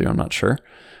still do, I'm not sure.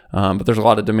 But there's a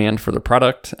lot of demand for the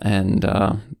product, and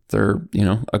they're,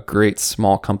 a great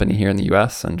small company here in the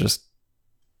US, and just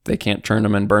they can't churn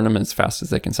them and burn them as fast as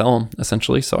they can sell them,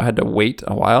 essentially. So I had to wait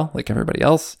a while, like everybody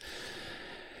else.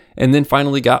 And then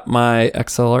finally got my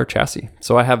XLR chassis.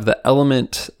 So I have the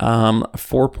Element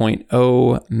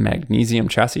 4.0 magnesium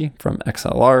chassis from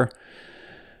XLR.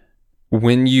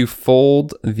 When you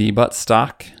fold the butt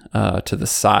stock to the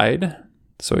side,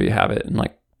 so you have it in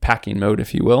like packing mode,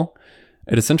 if you will,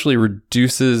 It essentially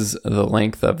reduces the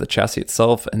length of the chassis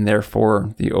itself and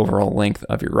therefore the overall length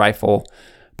of your rifle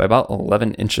by about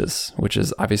 11 inches, which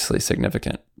is obviously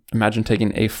significant. Imagine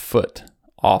taking a foot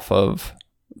off of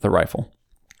the rifle.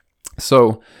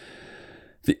 So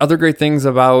the other great things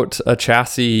about a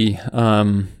chassis,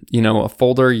 a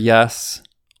folder, yes.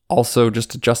 Also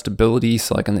just adjustability.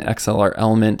 So like on the XLR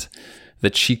Element, the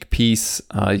cheek piece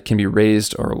can be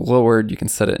raised or lowered. You can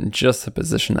set it in just the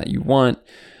position that you want.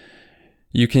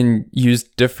 You can use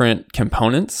different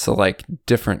components, so like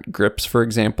different grips, for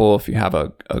example. If you have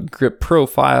a grip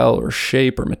profile or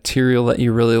shape or material that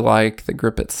you really like, the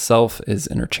grip itself is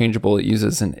interchangeable. It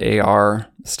uses an AR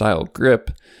style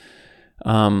grip.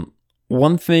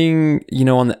 One thing,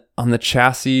 on the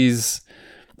chassis,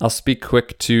 I'll speak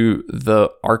quick to the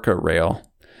ARCA rail.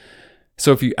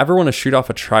 So if you ever want to shoot off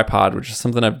a tripod, which is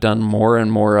something I've done more and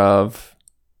more of,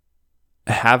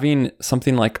 having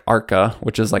something like ARCA,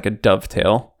 which is like a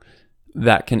dovetail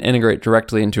that can integrate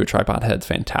directly into a tripod head is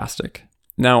fantastic.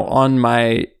 Now on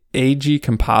my AG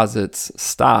Composites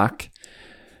stock,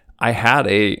 I had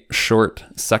a short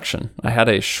section. I had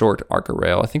a short ARCA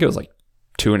rail. I think it was like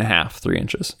 2.5, 3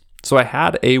 inches. So I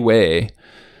had a way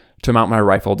to mount my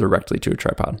rifle directly to a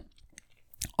tripod.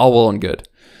 All well and good.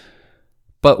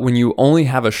 But when you only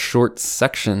have a short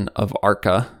section of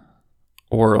ARCA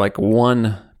or like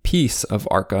one piece of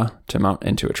ARCA to mount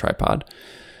into a tripod,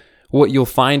 what you'll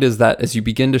find is that as you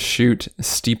begin to shoot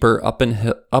steeper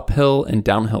uphill and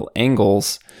downhill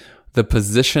angles, the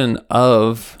position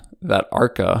of that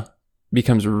ARCA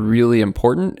becomes really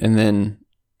important, and then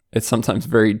it's sometimes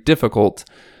very difficult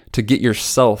to get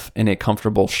yourself in a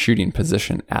comfortable shooting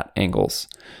position at angles.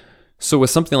 So with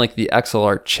something like the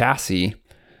XLR chassis,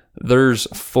 there's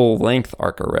full length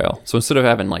ARCA rail. So instead of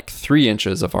having like 3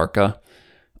 inches of ARCA,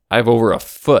 I have over a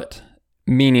foot,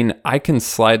 meaning I can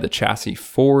slide the chassis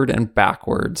forward and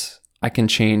backwards. I can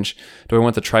change, do I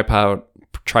want the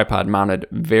tripod mounted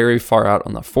very far out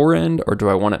on the forend, or do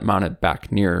I want it mounted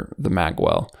back near the mag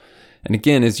well? And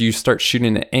again, as you start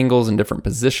shooting at angles in different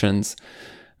positions,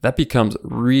 that becomes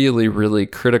really, really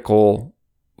critical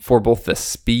for both the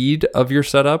speed of your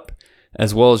setup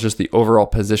as well as just the overall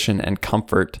position and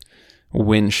comfort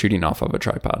when shooting off of a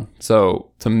tripod.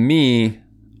 So to me,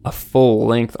 a full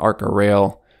length ARCA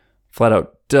rail flat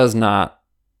out does not,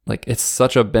 it's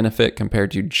such a benefit compared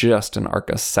to just an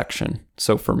ARCA section.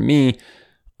 So for me,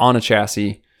 on a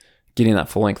chassis, getting that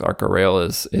full length ARCA rail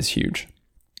is huge.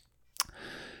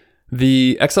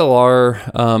 The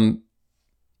XLR,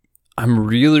 I'm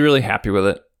really, really happy with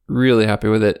it. Really happy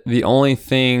with it. The only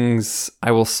things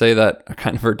I will say that are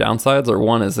kind of are downsides are,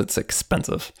 one is it's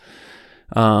expensive.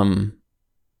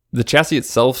 The chassis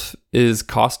itself is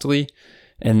costly.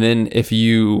 And then if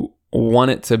you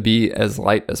want it to be as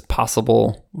light as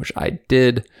possible, which I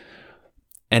did,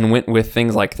 and went with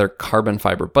things like their carbon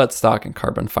fiber buttstock and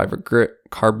carbon fiber grip,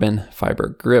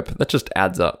 that just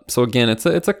adds up. So again, it's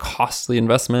a costly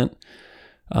investment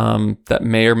that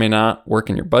may or may not work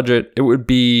in your budget.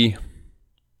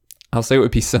 I'll say it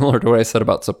would be similar to what I said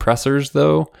about suppressors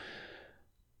though.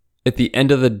 At the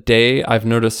end of the day, I've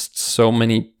noticed so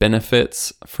many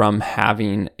benefits from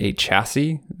having a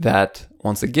chassis that,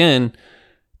 once again,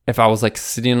 if I was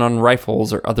sitting on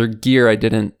rifles or other gear I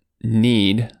didn't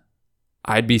need,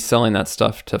 I'd be selling that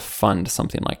stuff to fund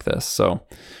something like this. So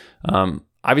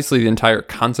obviously the entire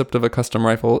concept of a custom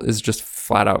rifle is just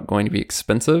flat out going to be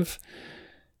expensive.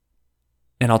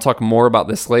 And I'll talk more about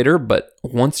this later, but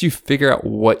once you figure out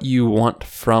what you want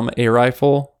from a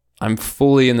rifle, I'm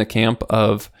fully in the camp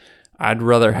of I'd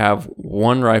rather have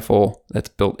one rifle that's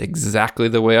built exactly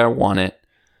the way I want it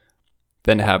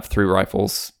than to have 3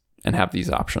 rifles and have these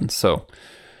options. So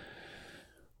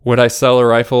would I sell a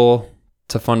rifle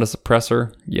to fund a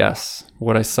suppressor? Yes.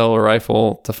 Would I sell a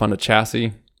rifle to fund a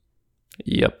chassis?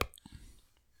 Yep.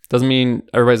 Doesn't mean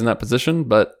everybody's in that position,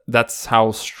 but that's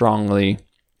how strongly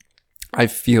I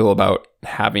feel about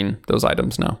having those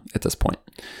items now at this point.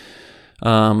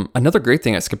 Another great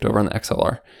thing I skipped over on the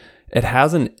XLR, it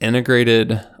has an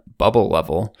integrated bubble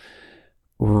level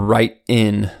right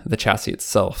in the chassis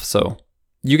itself. So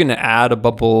you can add a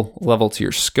bubble level to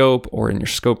your scope or in your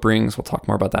scope rings. We'll talk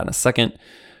more about that in a second.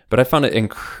 But I found it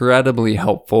incredibly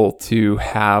helpful to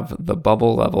have the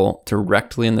bubble level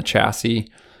directly in the chassis.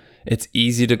 It's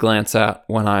easy to glance at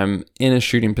when I'm in a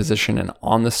shooting position and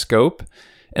on the scope.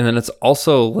 And then it's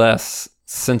also less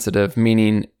sensitive,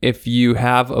 meaning if you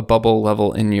have a bubble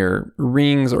level in your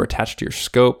rings or attached to your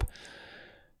scope,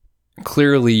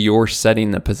 clearly you're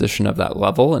setting the position of that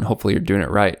level and hopefully you're doing it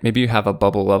right. Maybe you have a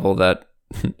bubble level that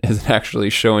isn't actually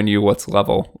showing you what's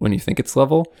level when you think it's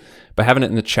level, but having it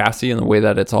in the chassis and the way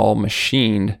that it's all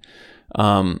machined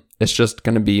It's just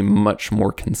going to be much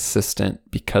more consistent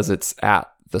because it's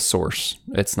at the source.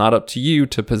 It's not up to you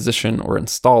to position or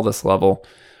install this level.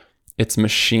 It's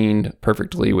machined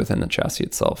perfectly within the chassis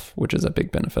itself, which is a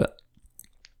big benefit.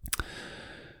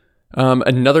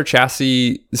 Another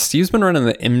chassis, Steve's been running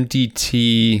the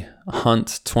MDT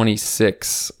Hunt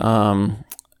 26.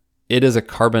 It is a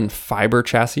carbon fiber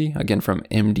chassis, again from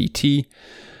MDT.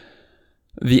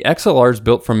 The XLR is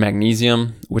built from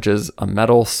magnesium, which is a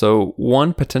metal. So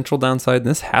one potential downside, and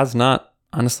this has not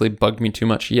honestly bugged me too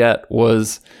much yet,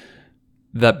 was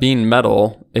that being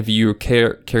metal, if you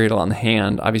carry it on the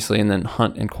hand, obviously, and then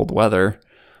hunt in cold weather,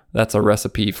 that's a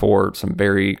recipe for some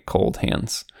very cold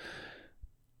hands.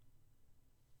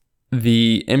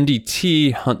 The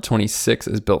MDT Hunt 26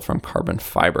 is built from carbon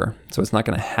fiber, so it's not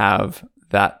going to have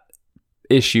that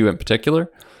issue in particular.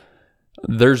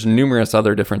 There's numerous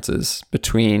other differences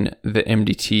between the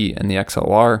MDT and the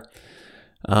XLR.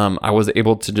 I was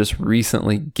able to just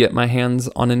recently get my hands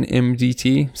on an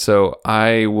MDT, so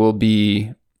I will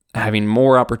be having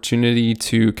more opportunity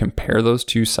to compare those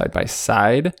two side by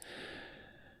side.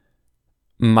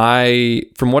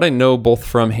 From what I know, both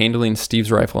from handling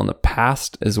Steve's rifle in the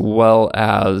past, as well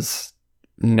as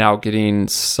now getting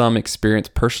some experience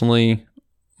personally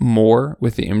more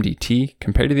with the MDT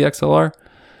compared to the XLR,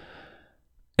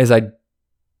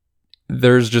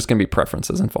 there's just going to be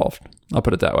preferences involved. I'll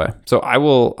put it that way. So I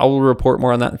will report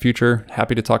more on that in the future.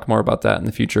 Happy to talk more about that in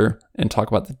the future and talk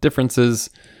about the differences,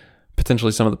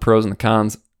 potentially some of the pros and the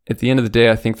cons. At the end of the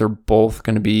day, I think they're both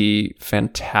going to be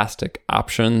fantastic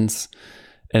options.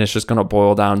 And it's just going to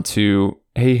boil down to,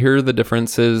 hey, here are the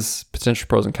differences, potential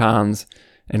pros and cons,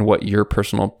 and what your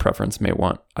personal preference may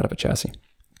want out of a chassis.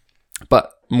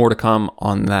 But more to come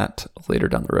on that later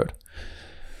down the road.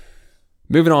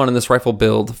 Moving on in this rifle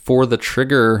build, for the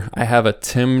trigger, I have a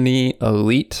Timney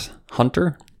Elite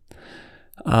Hunter.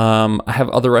 I have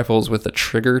other rifles with a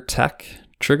Trigger Tech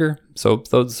trigger. So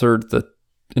those are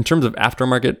in terms of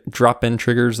aftermarket drop-in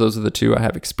triggers, those are the two I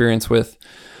have experience with.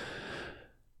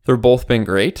 They're both been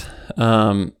great.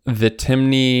 The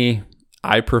Timney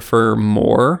I prefer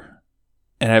more.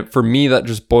 And for me, that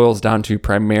just boils down to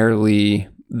primarily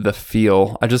the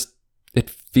feel. It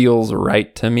feels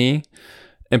right to me.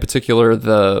 In particular,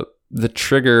 the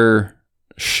trigger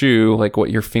shoe, like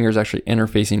what your finger's actually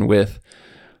interfacing with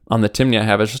on the Timney I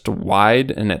have, is just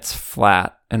wide and it's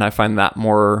flat. And I find that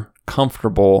more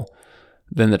comfortable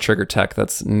than the Trigger Tech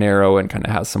that's narrow and kind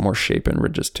of has some more shape and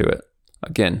ridges to it.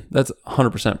 Again, that's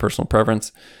 100% personal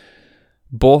preference.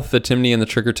 Both the Timney and the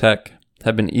Trigger Tech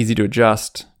have been easy to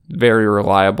adjust, very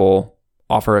reliable,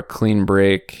 offer a clean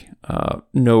break,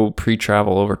 no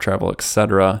pre-travel, over-travel,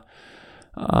 etc.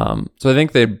 So I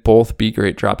think they'd both be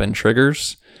great drop-in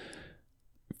triggers.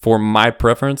 For my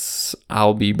preference,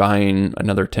 I'll be buying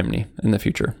another Timney in the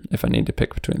future if I need to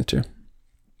pick between the two.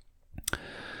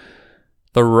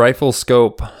 The rifle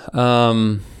scope.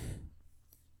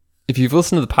 If you've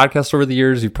listened to the podcast over the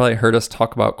years, you've probably heard us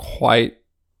talk about quite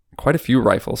a few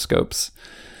rifle scopes.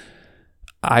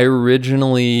 I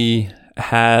originally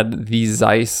had the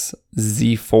Zeiss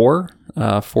Z4,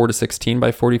 4-16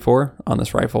 by 44 on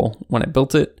this rifle when I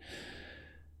built it.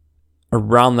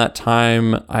 Around that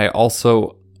time, I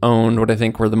also owned what I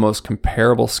think were the most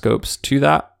comparable scopes to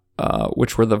that,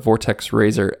 which were the Vortex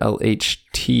Razor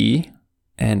LHT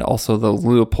and also the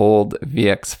Leupold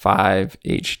VX5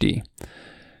 HD.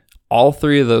 All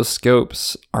three of those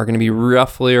scopes are going to be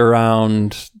roughly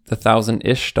around the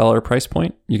 $1,000-ish price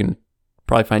point. You can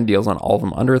probably find deals on all of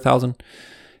them under $1,000.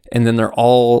 And then they're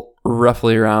all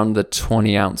roughly around the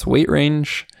 20-ounce weight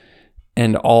range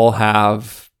and all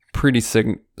have pretty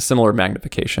similar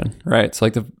magnification, right? So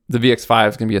like the VX5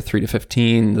 is going to be a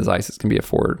 3-15. The Zeiss is going to be a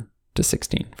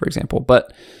 4-16, for example.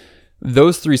 But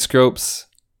those three scopes,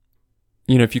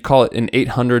 if you call it an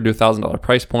 $800 to $1,000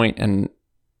 price point and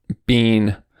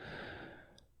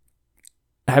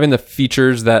having the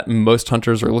features that most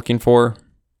hunters are looking for,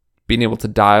 being able to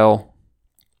dial,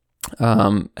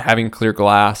 having clear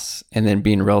glass, and then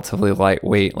being relatively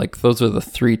lightweight, like those are the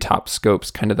three top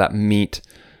scopes kind of that meet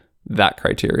that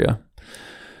criteria.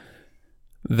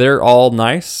 They're all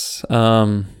nice.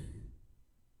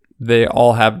 They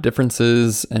all have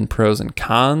differences and pros and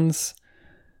cons.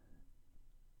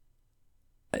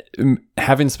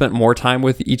 Having spent more time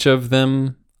with each of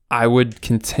them, I would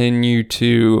continue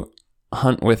to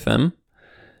hunt with them.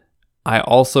 I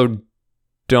also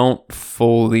don't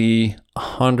fully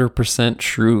 100%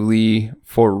 truly,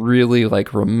 for really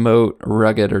like remote,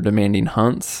 rugged, or demanding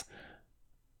hunts,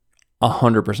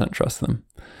 100% trust them.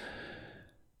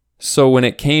 So when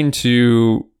it came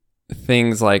to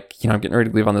things like, I'm getting ready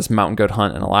to leave on this mountain goat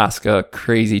hunt in Alaska,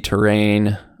 crazy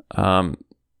terrain.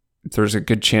 There's a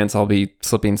good chance I'll be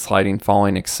slipping, sliding,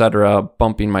 falling, etc.,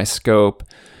 bumping my scope.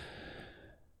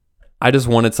 I just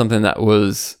wanted something that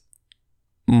was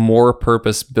more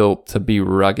purpose built to be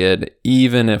rugged,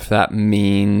 even if that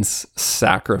means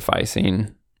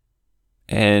sacrificing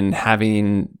and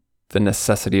having the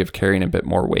necessity of carrying a bit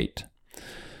more weight.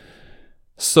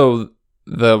 So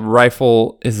the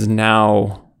rifle is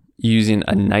now using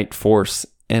a Nightforce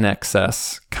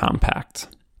NXS compact.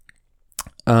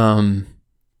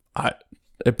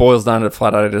 It boils down to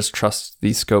flat out, I just trust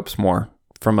these scopes more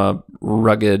from a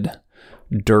rugged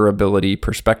durability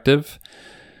perspective.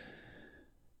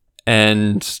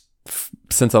 And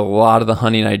since a lot of the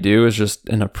hunting I do is just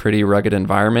in a pretty rugged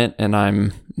environment and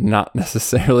I'm not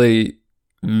necessarily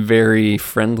very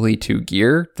friendly to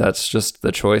gear, that's just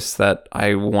the choice that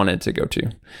I wanted to go to.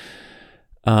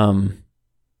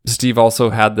 Steve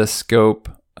also had this scope.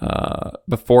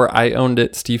 Before I owned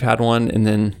it, Steve had one. And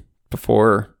then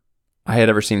before I had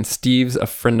ever seen Steve's, a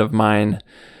friend of mine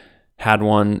had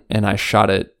one and I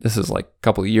shot it. This is like a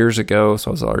couple of years ago, so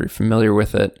I was already familiar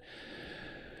with it.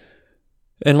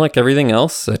 And like everything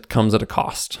else, it comes at a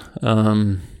cost.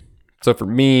 So for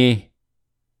me,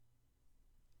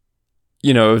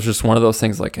 it was just one of those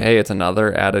things like, hey, it's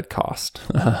another added cost.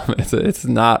 It's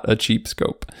not a cheap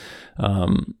scope.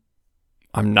 I'm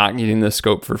not getting this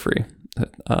scope for free.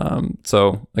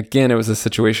 So again, it was a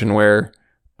situation where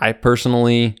I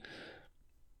personally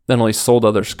not only sold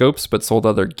other scopes, but sold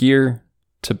other gear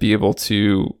to be able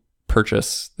to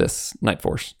purchase this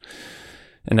Nightforce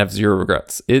and have zero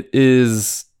regrets.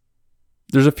 There's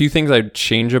a few things I'd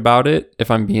change about it if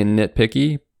I'm being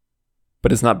nitpicky,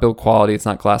 but it's not build quality, it's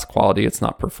not glass quality, it's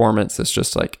not performance. It's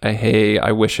just like, hey,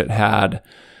 I wish it had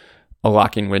a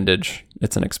locking windage.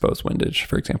 It's an exposed windage,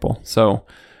 for example. So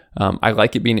I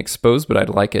like it being exposed, but I'd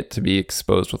like it to be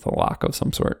exposed with a lock of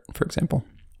some sort, for example.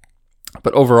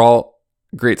 But overall,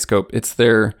 great scope. It's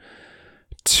their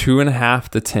 2.5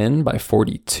 to 10 by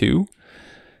 42.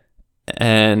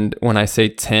 And when I say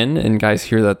 10 and guys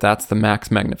hear that that's the max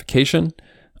magnification,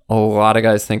 a lot of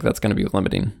guys think that's going to be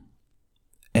limiting.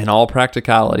 In all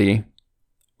practicality,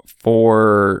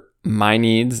 for my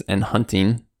needs and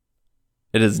hunting,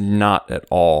 it is not at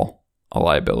all a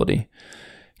liability.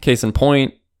 Case in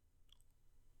point,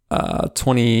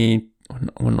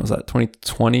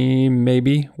 2020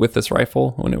 maybe, with this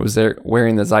rifle, when it was there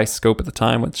wearing the Zeiss scope at the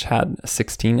time, which had a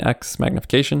 16x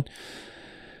magnification.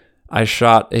 I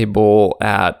shot a bull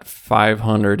at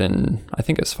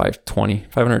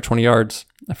 520 yards.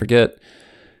 I forget.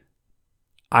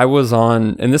 I was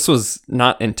on, and this was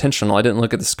not intentional. I didn't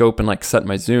look at the scope and like set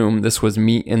my zoom. This was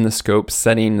me in the scope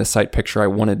setting the sight picture I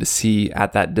wanted to see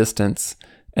at that distance.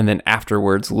 And then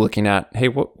afterwards looking at, hey,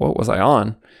 what was I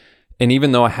on? And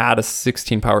even though I had a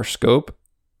 16 power scope,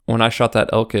 when I shot that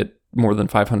elk at more than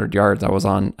 500 yards, I was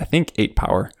on, I think, 8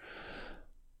 power.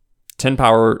 10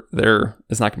 power there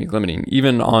is not going to be limiting.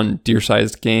 Even on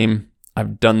deer-sized game,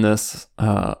 I've done this.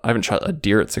 I haven't shot a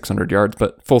deer at 600 yards,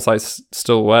 but full-size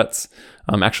silhouettes.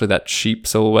 Actually, that sheep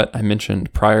silhouette I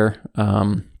mentioned prior,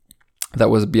 that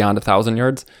was beyond 1,000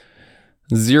 yards.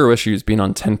 Zero issues being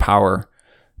on 10 power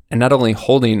and not only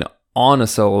holding on a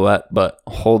silhouette, but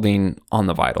holding on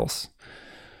the vitals.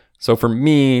 So for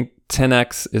me,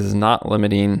 10x is not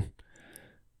limiting.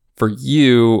 For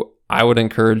you, I would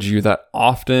encourage you that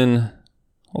often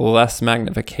less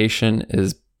magnification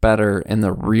is better in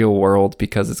the real world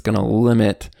because it's going to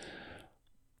limit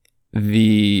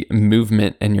the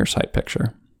movement in your sight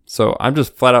picture. So I'm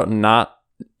just flat out not,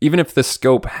 even if the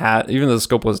scope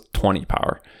was 20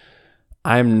 power,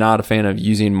 I'm not a fan of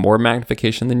using more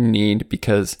magnification than you need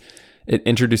because it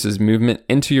introduces movement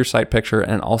into your sight picture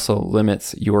and also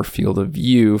limits your field of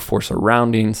view for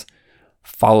surroundings,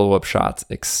 follow-up shots,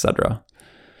 etc.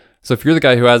 So if you're the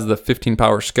guy who has the 15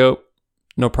 power scope,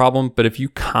 no problem. But if you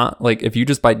can't, if you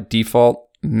just by default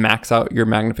max out your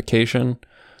magnification,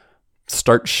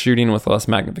 start shooting with less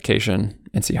magnification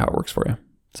and see how it works for you.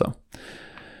 So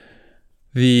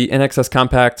the NXS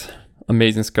Compact,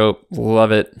 amazing scope,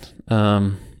 love it.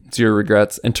 Zero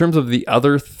regrets. In terms of the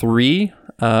other three,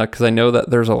 because I know that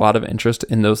there's a lot of interest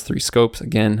in those three scopes.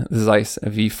 Again, the Zeiss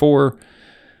V4,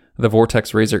 the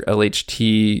Vortex Razor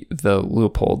LHT, the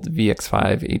Leupold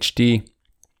VX5 HD.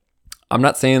 I'm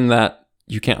not saying that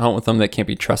you can't hunt with them. They can't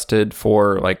be trusted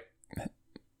for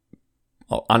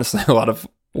honestly, a lot of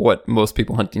what most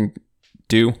people hunting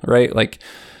do, right? If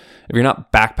you're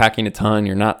not backpacking a ton,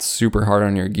 you're not super hard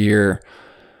on your gear,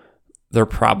 they're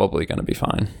probably going to be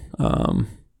fine.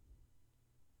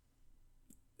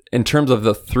 in terms of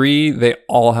the three, they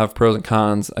all have pros and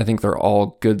cons. I think they're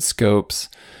all good scopes.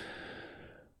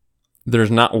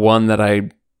 There's not one that I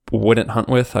wouldn't hunt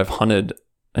with. I've hunted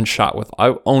and shot with.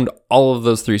 I owned all of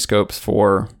those three scopes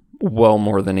for well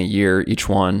more than a year each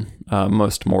one,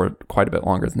 quite a bit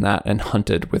longer than that, and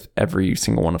hunted with every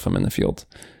single one of them in the field.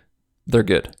 They're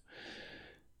good.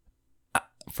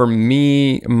 For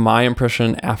me, my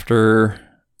impression after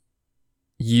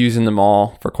using them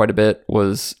all for quite a bit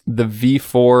was the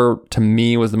V4 to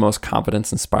me was the most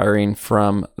confidence inspiring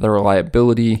from the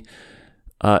reliability,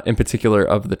 in particular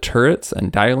of the turrets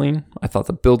and dialing. I thought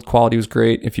the build quality was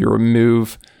great. If you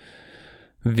remove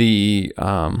the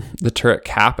turret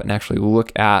cap and actually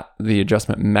look at the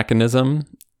adjustment mechanism,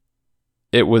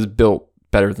 it was built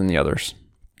better than the others.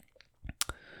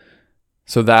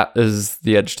 So that is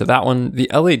the edge to that one. The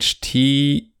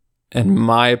LHT, in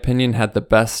my opinion, had the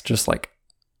best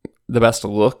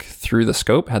look through the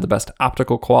scope, had the best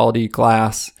optical quality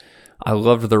glass. I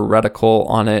loved the reticle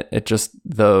on it.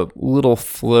 The little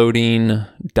floating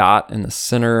dot in the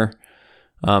center.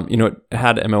 It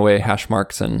had MOA hash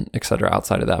marks and etc.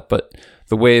 outside of that, but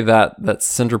the way that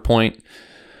center point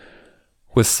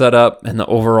was set up and the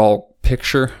overall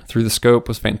picture through the scope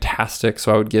was fantastic.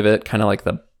 So I would give it kind of like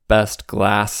the best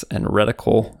glass and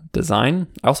reticle design.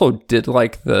 I also did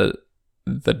like the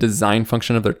design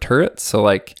function of their turret. So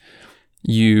like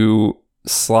you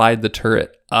slide the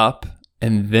turret up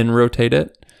and then rotate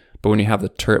it, but when you have the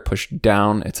turret pushed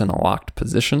down, it's in a locked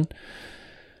position.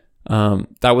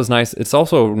 That was nice. It's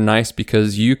also nice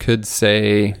because you could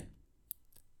say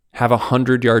have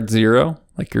 100-yard zero,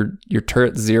 like your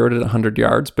turret zeroed at 100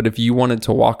 yards, but if you wanted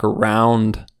to walk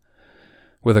around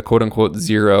with a quote unquote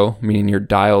zero, meaning you're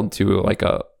dialed to like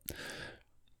a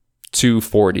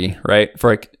 240, right?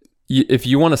 For like, if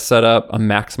you want to set up a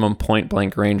maximum point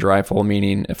blank range rifle,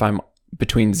 meaning if I'm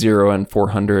between 0 and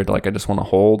 400, like I just want to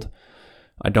hold,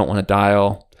 I don't want to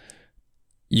dial,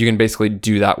 you can basically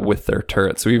do that with their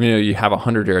turret. So even though you have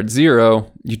 100-yard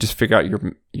zero, you just figure out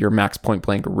your max point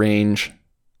blank range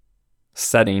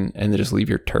setting and then just leave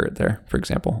your turret there. For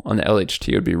example, on the LHT,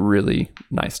 it would be really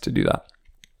nice to do that.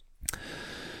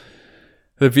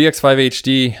 The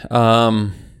VX5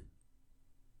 HD,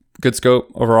 good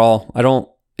scope overall.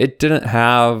 It didn't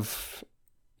have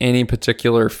any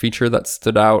particular feature that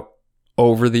stood out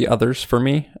over the others for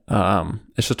me.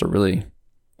 It's just a really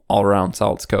all-around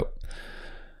solid scope.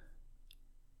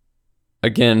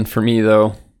 Again, for me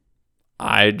though,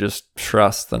 I just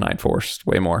trust the Nightforce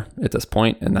way more at this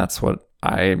point, and that's what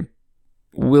I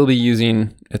will be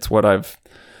using. It's what I've,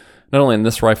 not only in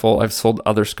this rifle, I've sold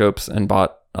other scopes and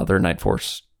bought other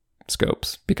Nightforce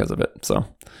scopes because of it. So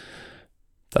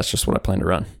that's just what I plan to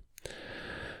run.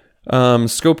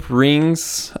 Scope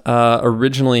rings,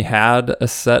 originally had a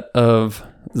set of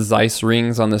Zeiss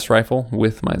rings on this rifle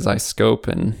with my Zeiss scope,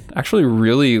 and actually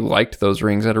really liked those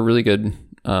rings. I had a really good,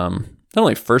 not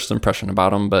only first impression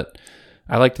about them, but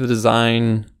I liked the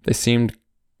design. They seemed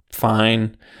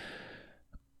fine.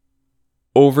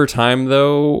 Over time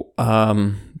though,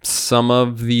 some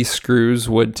of the screws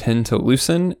would tend to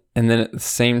loosen, and then at the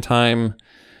same time,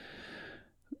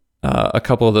 a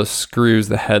couple of those screws,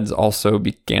 the heads also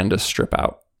began to strip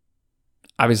out.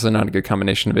 Obviously not a good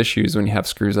combination of issues when you have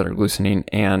screws that are loosening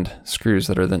and screws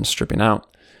that are then stripping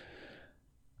out.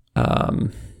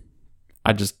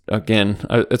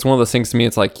 It's one of those things to me,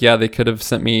 it's like, yeah, they could have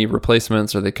sent me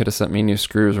replacements or they could have sent me new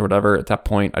screws or whatever. At that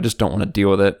point, I just don't want to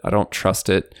deal with it. I don't trust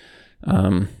it.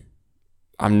 I'm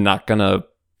not going to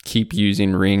keep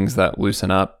using rings that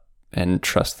loosen up and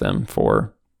trust them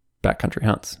for backcountry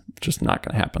hunts. It's just not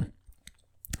going to happen.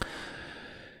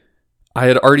 I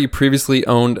had already previously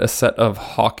owned a set of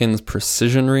Hawkins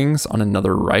precision rings on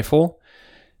another rifle,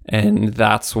 and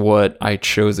that's what I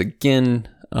chose again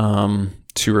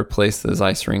to replace the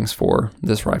Zeiss rings for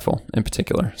this rifle in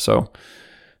particular. So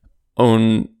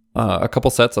own a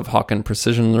couple sets of Hawkins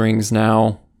precision rings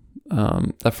now.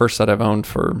 The first set I've owned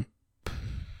for,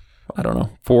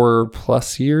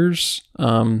 4+ years.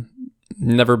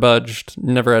 Never budged,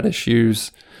 never had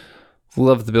issues,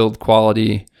 loved the build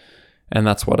quality, and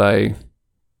that's what I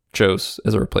chose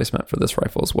as a replacement for this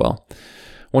rifle as well.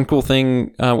 One cool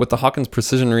thing with the Hawkins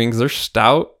precision rings, they're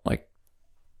stout,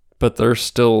 but they're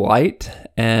still light,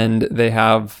 and they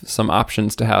have some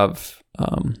options to have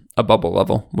a bubble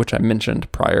level, which I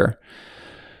mentioned prior,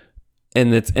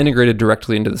 and it's integrated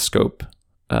directly into the scope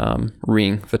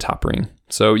ring, the top ring.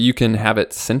 So you can have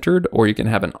it centered or you can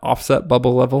have an offset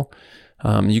bubble level.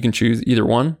 You can choose either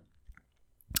one.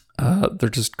 They're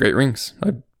just great rings. I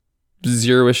have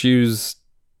zero issues,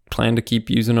 plan to keep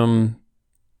using them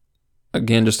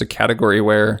again, just a category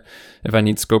where if I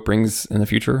need scope rings in the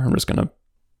future, I'm just going to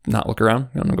not look around.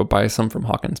 I'm going to go buy some from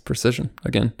Hawkins Precision.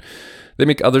 Again, they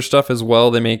make other stuff as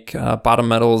well. They make bottom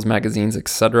metals, magazines,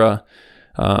 etc.,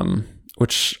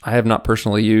 which I have not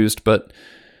personally used, but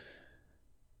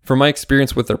from my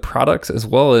experience with their products, as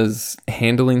well as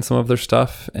handling some of their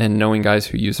stuff and knowing guys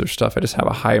who use their stuff, I just have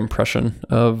a high impression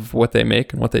of what they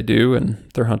make and what they do, and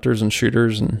they're hunters and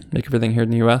shooters and make everything here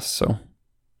in the US. So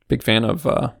big fan of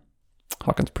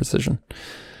Hawkins Precision.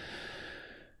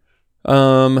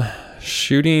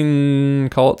 Shooting,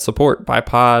 call it support,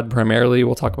 bipod primarily.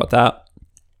 We'll talk about that.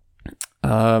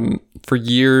 For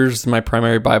years, my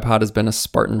primary bipod has been a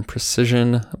Spartan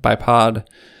Precision bipod.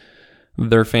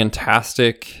 They're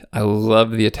fantastic. I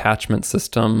love the attachment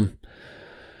system.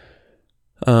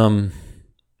 I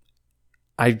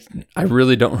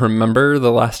really don't remember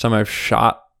the last time I've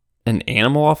shot an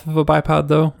animal off of a bipod,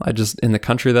 though. I just, in the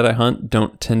country that I hunt,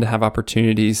 don't tend to have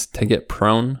opportunities to get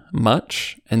prone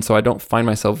much. And so I don't find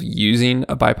myself using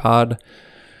a bipod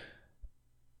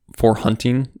for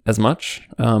hunting as much.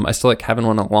 I still like having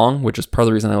one along, which is part of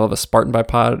the reason I love a Spartan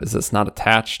bipod, is it's not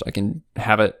attached. I can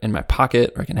have it in my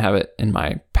pocket, or I can have it in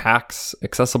my pack's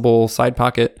accessible side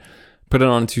pocket, put it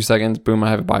on in 2 seconds, boom,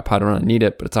 I have a bipod when I need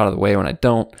it, but it's out of the way when I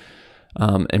don't.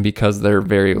 And because they're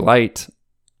very light,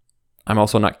 I'm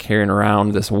also not carrying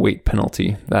around this weight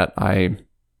penalty that I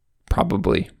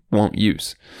probably won't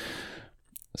use.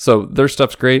 So their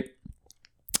stuff's great.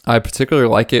 I particularly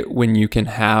like it when you can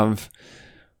have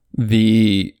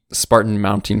the Spartan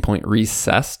mounting point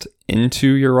recessed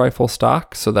into your rifle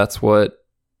stock. So that's what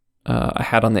I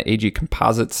had on the AG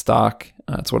composite stock.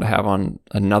 That's what I have on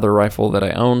another rifle that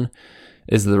I own,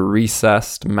 is the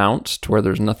recessed mount to where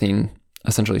there's nothing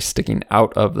essentially sticking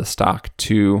out of the stock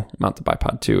to mount the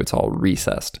bipod to. It's all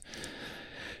recessed.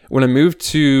 When I move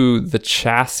to the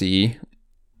chassis,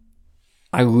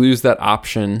 I lose that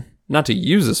option, not to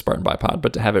use a Spartan bipod,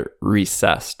 but to have it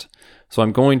recessed. So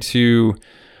I'm going to,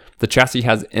 the chassis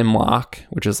has M-LOK,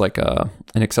 which is like an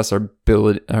accessory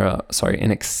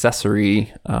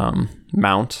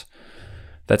mount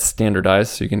that's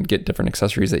standardized. So you can get different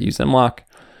accessories that use M-LOK,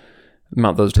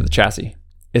 mount those to the chassis.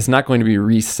 It's not going to be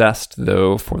recessed,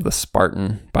 though, for the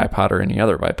Spartan bipod or any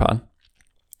other bipod.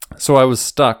 So I was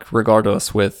stuck,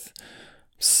 regardless, with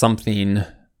something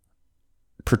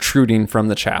protruding from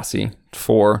the chassis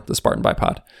for the Spartan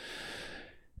bipod.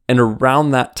 And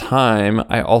around that time,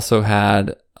 I also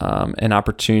had an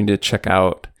opportunity to check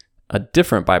out a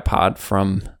different bipod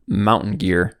from Mountain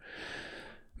Gear.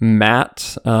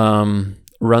 Matt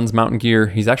runs Mountain Gear.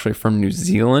 He's actually from New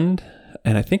Zealand,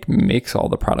 and I think makes all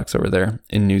the products over there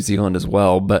in New Zealand as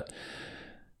well. But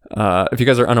if you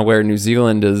guys are unaware, New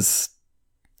Zealand is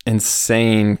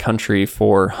insane country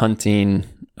for hunting,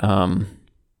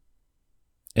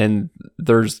 and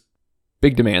there's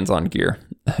big demands on gear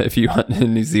if you hunt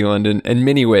in New Zealand in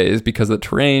many ways, because of the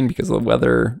terrain, because of the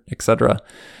weather, etc.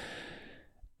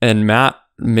 And Matt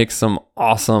makes some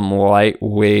awesome,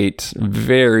 lightweight,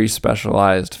 very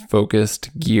specialized,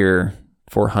 focused gear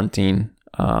for hunting.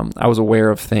 I was aware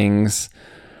of things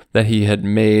that he had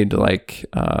made, like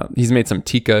he's made some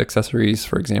Tikka accessories,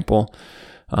 for example.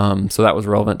 So that was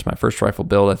relevant to my first rifle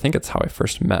build. I think it's how I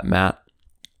first met Matt.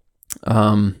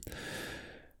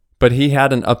 But he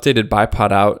had an updated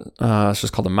bipod out. It's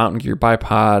just called a Mountain Gear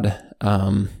bipod.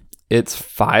 It's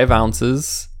 5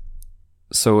 ounces,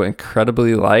 so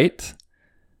incredibly light.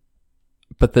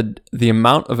 But the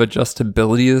amount of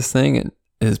adjustability of this thing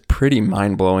is pretty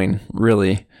mind-blowing,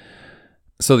 really.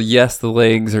 So yes, the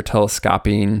legs are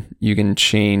telescoping. You can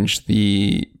change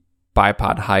the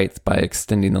bipod height by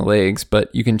extending the legs, but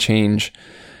you can change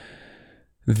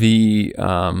the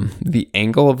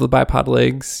angle of the bipod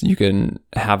legs. You can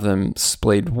have them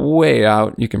splayed way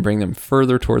out. You can bring them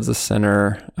further towards the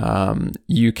center.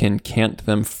 You can cant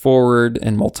them forward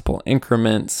in multiple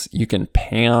increments. You can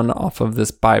pan off of this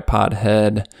bipod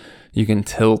head. You can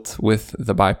tilt with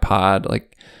the bipod.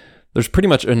 Like, there's pretty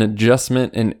much an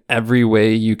adjustment in every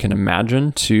way you can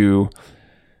imagine to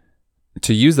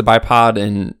use the bipod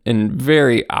in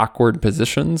very awkward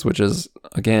positions, which is,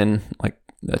 again, like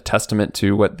a testament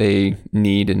to what they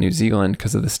need in New Zealand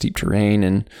because of the steep terrain,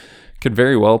 and could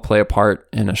very well play a part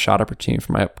in a shot opportunity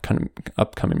for my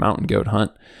upcoming mountain goat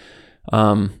hunt.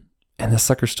 And this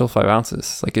sucker's still 5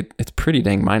 ounces. Like, it's pretty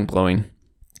dang mind-blowing.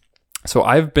 So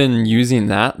I've been using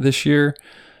that this year.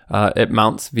 It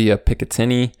mounts via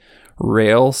Picatinny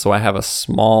rail, so I have a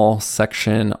small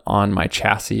section on my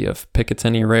chassis of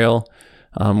Picatinny rail,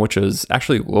 which is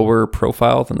actually lower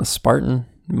profile than the Spartan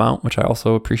mount, which I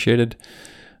also appreciated.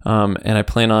 And I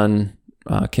plan on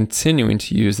continuing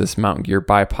to use this Mountain Gear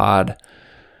bipod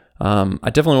I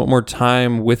definitely want more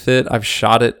time with it. I've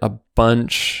shot it a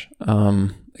bunch.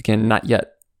 Again, not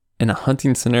yet in a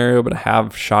hunting scenario, but I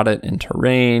have shot it in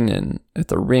terrain and at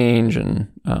the range,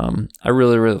 and I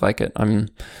really, really like it.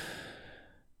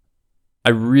 I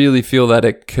really feel that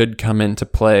it could come into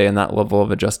play, and that level of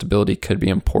adjustability could be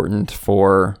important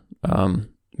for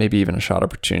maybe even a shot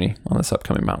opportunity on this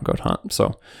upcoming mountain goat hunt.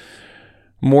 So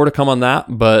more to come on that,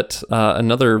 but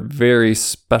another very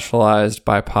specialized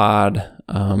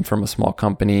bipod from a small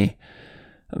company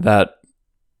that,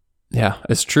 yeah,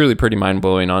 it's truly pretty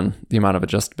mind-blowing on the amount of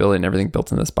adjustability and everything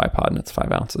built in this bipod, and it's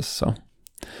 5 ounces. So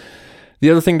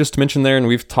the other thing just to mention there, and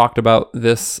we've talked about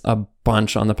this a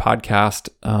bunch on the podcast,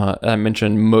 I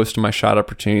mentioned most of my shot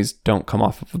opportunities don't come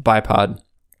off of a bipod.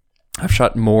 I've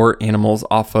shot more animals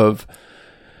off of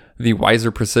the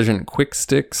Wiser Precision Quick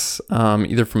Sticks,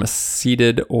 either from a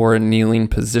seated or a kneeling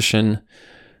position.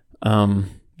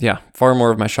 Far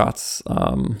more of my shots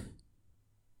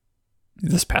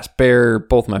this past bear,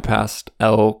 both my past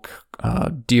elk,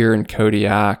 deer and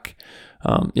Kodiak.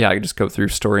 I could just go through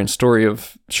story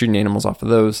of shooting animals off of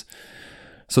those.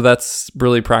 So that's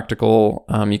really practical.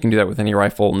 You can do that with any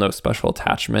rifle, no special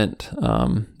attachment.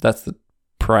 That's the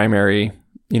primary,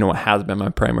 what has been my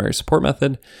primary support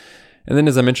method. And then,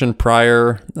 as I mentioned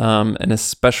prior, and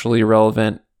especially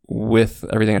relevant with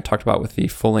everything I talked about with the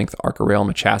full-length Arca Rail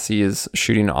chassis, is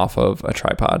shooting off of a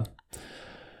tripod.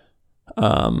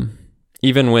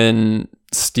 Even when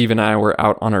Steve and I were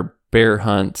out on our bear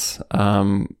hunt,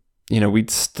 we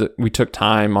took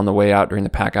time on the way out during the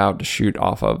pack out to shoot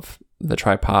off of the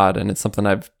tripod, and it's something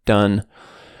I've done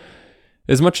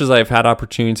as much as I've had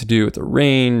opportunity to do at the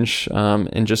range,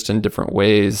 and just in different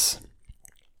ways.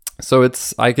 So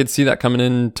I could see that coming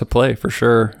into play for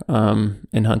sure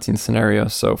in hunting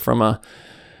scenarios. So from a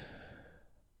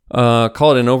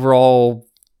call it an overall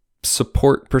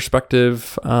support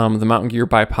perspective, the Mountain Gear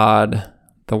bipod,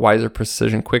 the Wiser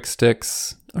Precision Quick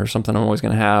Sticks are something I'm always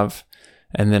going to have.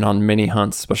 And then on mini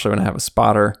hunts, especially when I have a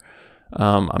spotter,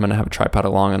 I'm going to have a tripod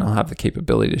along, and I'll have the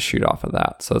capability to shoot off of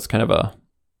that. So it's kind of a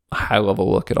high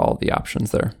level look at all the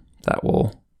options there that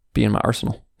will be in my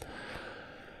arsenal.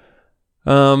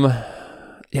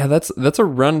 That's a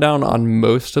rundown on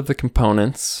most of the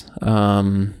components.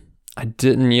 I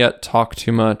didn't yet talk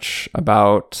too much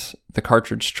about the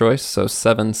cartridge choice. So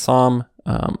 7 SAUM,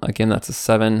 again, that's a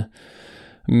 7mm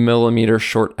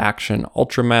short action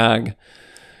Ultra Mag.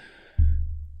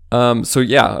 A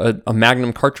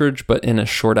Magnum cartridge, but in a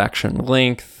short action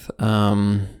length,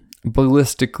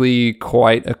 ballistically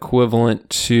quite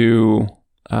equivalent to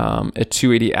a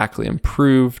 280 Ackley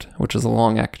Improved, which is a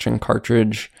long action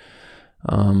cartridge.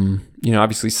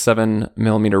 Obviously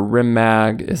 7mm rim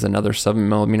mag is another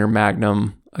 7mm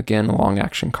Magnum, again, long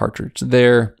action cartridge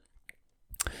there.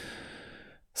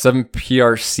 7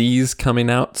 PRCs coming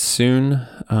out soon.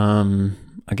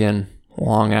 Again,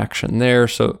 long action there.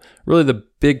 So really the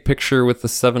big picture with the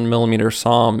 7mm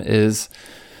SAUM is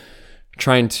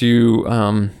trying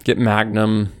to get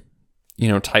Magnum,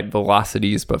 type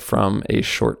velocities, but from a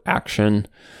short action,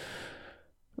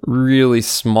 really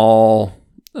small,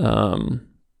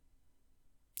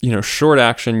 short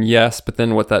action, yes, but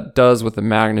then what that does with the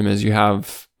Magnum is you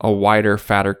have a wider,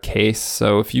 fatter case.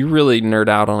 So if you really nerd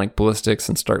out on like ballistics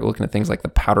and start looking at things like the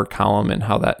powder column and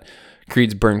how that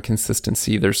creates burn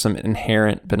consistency, there's some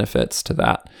inherent benefits to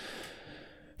that.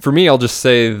 For me, I'll just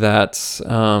say that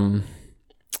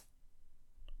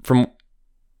from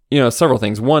several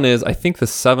things. One is I think the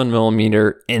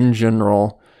 7mm in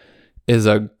general is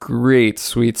a great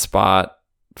sweet spot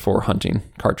for hunting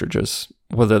cartridges,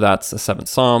 whether that's a 7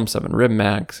 SAUM, 7 Rib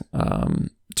Mag,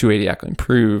 280 Ackley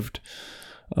Improved,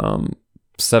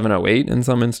 708 in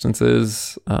some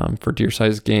instances for deer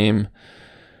sized game,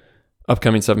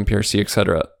 upcoming 7 PRC,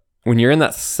 etc. When you're in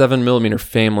that 7mm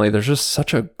family, there's just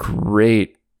such a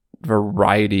great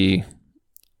variety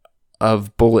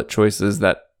of bullet choices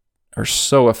that are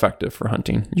so effective for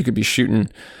hunting. You could be shooting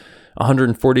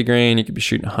 140 grain, you could be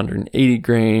shooting 180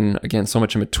 grain, again, so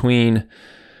much in between.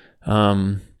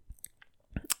 There's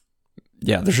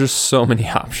just so many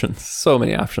options.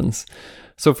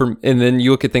 And then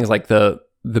you look at things like the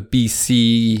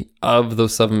BC of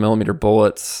those 7mm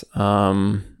bullets.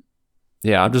 I'm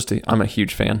a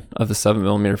huge fan of the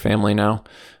 7mm family now.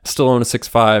 Still own a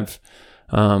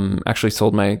 6.5. Actually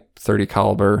sold my 30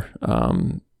 caliber.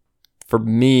 For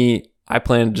me, I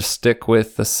plan to just stick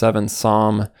with the 7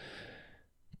 SAUM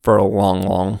for a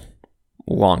long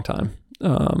time.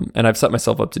 And I've set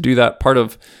myself up to do that. Part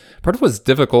of what's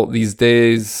difficult these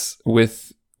days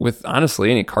with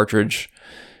honestly any cartridge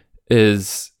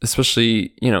is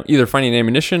especially, either finding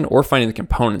ammunition or finding the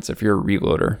components if you're a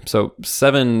reloader. So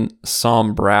 7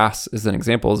 SAUM brass, as an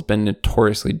example, has been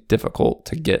notoriously difficult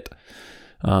to get.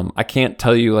 I can't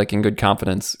tell you in good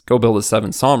confidence, go build a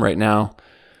 7 SAUM right now.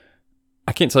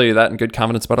 I can't tell you that in good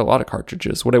confidence about a lot of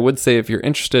cartridges. What I would say if you're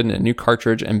interested in a new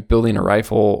cartridge and building a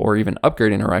rifle or even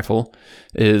upgrading a rifle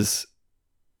is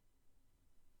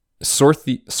source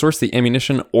the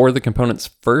ammunition or the components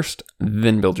first,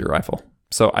 then build your rifle.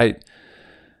 So I'd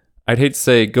hate to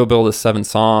say go build a 7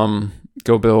 SAUM,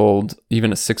 go build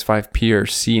even a 6.5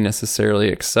 PRC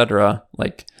necessarily, etc.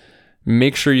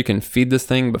 Make sure you can feed this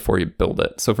thing before you build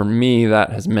it. So for me,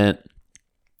 that has meant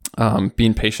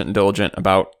being patient and diligent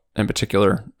about, in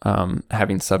particular,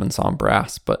 having 7 SAUM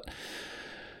brass. But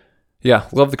yeah,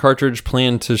 love the cartridge.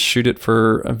 Plan to shoot it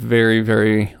for a very,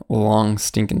 very long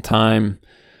stinking time.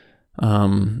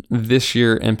 This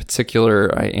year in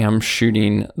particular, I am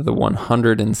shooting the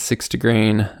 160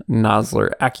 grain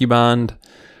Nosler AccuBond.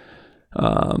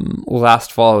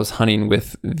 Last fall I was hunting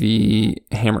with the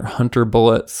Hammer Hunter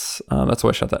bullets. That's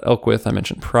what I shot that elk with, I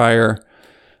mentioned prior.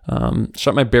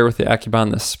 Shot my bear with the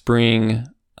AccuBond this spring.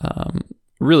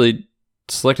 Really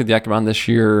selected the AccuBond this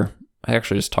year. I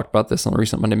actually just talked about this on the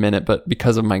recent Monday Minute, but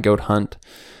because of my goat hunt,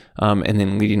 and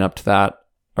then leading up to that,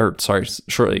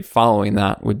 shortly following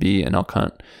that would be an elk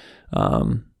hunt.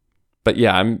 But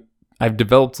yeah, I've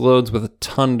developed loads with a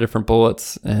ton of different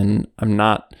bullets, and I'm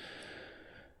not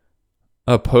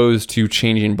opposed to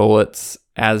changing bullets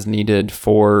as needed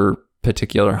for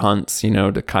particular hunts,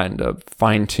 to kind of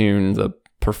fine tune the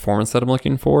performance that I'm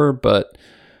looking for. But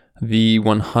the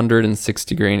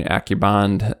 160 grain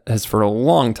AccuBond has for a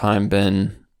long time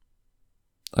been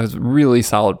a really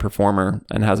solid performer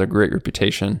and has a great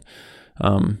reputation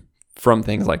from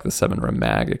things like the 7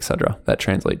 mag, etc. that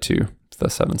translate to the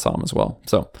 7 SAUM as well.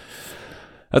 So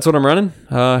that's what I'm running.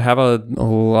 Have a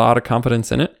lot of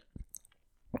confidence in it.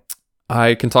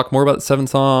 I can talk more about the 7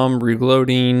 SAUM,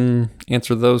 reloading,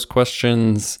 answer those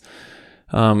questions.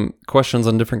 Questions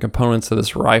on different components of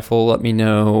this rifle, let me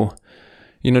know.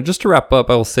 Just to wrap up,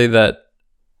 I will say that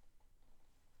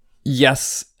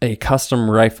yes, a custom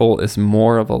rifle is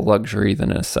more of a luxury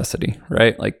than a necessity,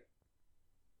 right?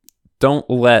 Don't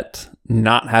let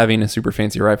not having a super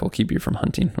fancy rifle keep you from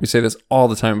hunting. We say this all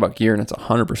the time about gear, and it's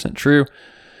 100% true.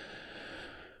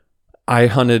 I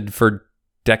hunted for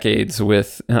decades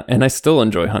with, and I still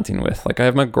enjoy hunting with. I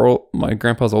have my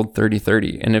grandpa's old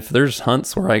 30-30, and if there's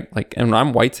hunts where and when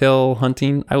I'm whitetail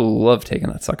hunting, I love taking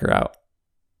that sucker out.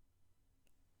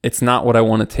 It's not what I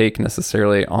want to take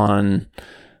necessarily on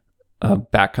a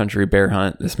backcountry bear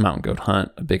hunt, this mountain goat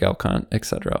hunt, a big elk hunt,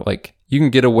 etc. You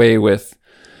can get away with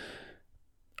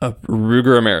a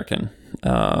Ruger American,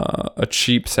 a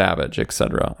cheap Savage,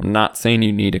 etc. I'm not saying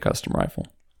you need a custom rifle.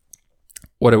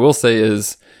 What I will say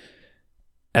is,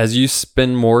 as you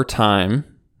spend more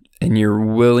time and you're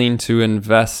willing to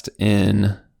invest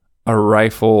in a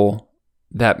rifle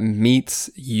that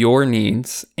meets your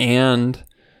needs and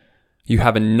you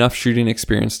have enough shooting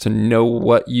experience to know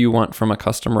what you want from a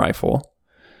custom rifle,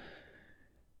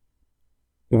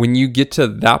 when you get to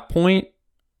that point,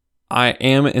 I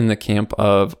am in the camp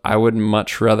of I would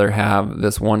much rather have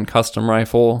this one custom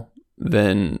rifle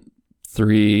than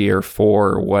 3 or 4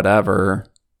 or whatever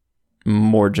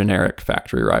more generic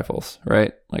factory rifles,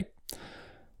 right?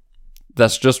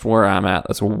 That's just where I'm at.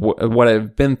 That's what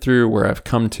I've been through, where I've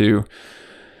come to.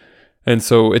 And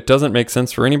so it doesn't make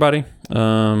sense for anybody.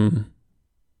 It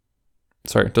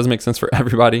doesn't make sense for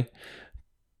everybody.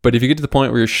 But if you get to the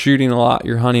point where you're shooting a lot,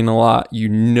 you're hunting a lot, you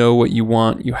know what you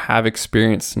want, you have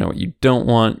experience to know what you don't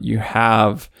want, you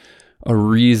have a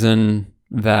reason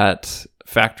that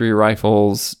factory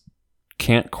rifles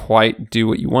can't quite do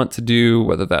what you want to do,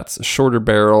 whether that's a shorter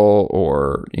barrel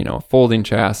or, a folding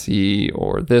chassis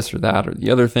or this or that or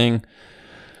the other thing.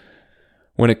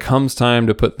 When it comes time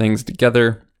to put things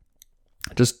together,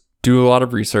 just do a lot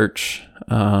of research,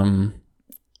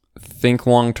 think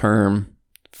long term,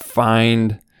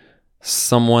 find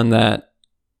someone that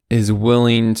is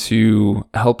willing to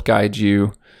help guide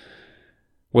you,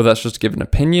 whether that's just give an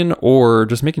opinion or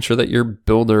just making sure that your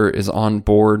builder is on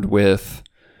board with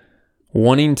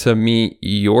wanting to meet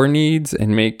your needs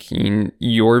and making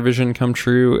your vision come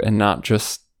true and not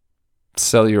just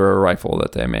sell you a rifle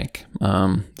that they make.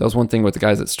 That was one thing with the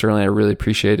guys at Sterling I really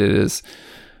appreciated is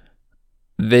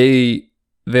they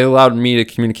allowed me to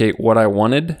communicate what I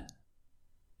wanted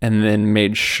and then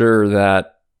made sure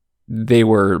that they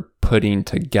were putting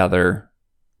together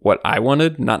what I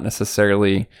wanted, not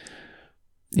necessarily,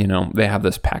 they have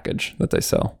this package that they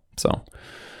sell. So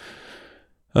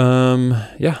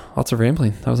Yeah, lots of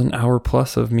rambling. That was an hour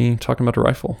plus of me talking about a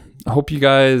rifle. I hope you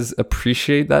guys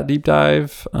appreciate that deep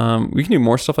dive. We can do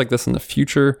more stuff like this in the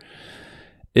future.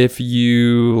 If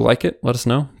you like it, let us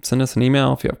know. Send us an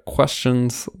email. If you have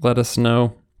questions, let us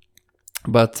know.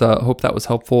 But I hope that was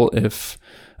helpful. If,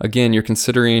 again, you're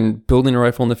considering building a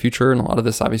rifle in the future, and a lot of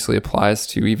this obviously applies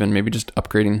to even maybe just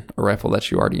upgrading a rifle that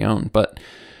you already own. But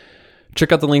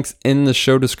check out the links in the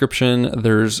show description.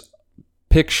 There's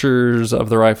pictures of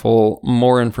the rifle,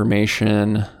 more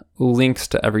information, links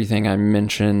to everything I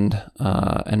mentioned,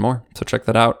 and more. So check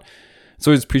that out. So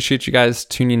always appreciate you guys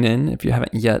tuning in. If you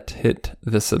haven't yet, hit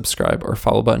the subscribe or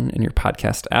follow button in your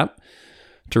podcast app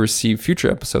to receive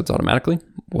future episodes automatically.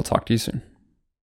 We'll talk to you soon.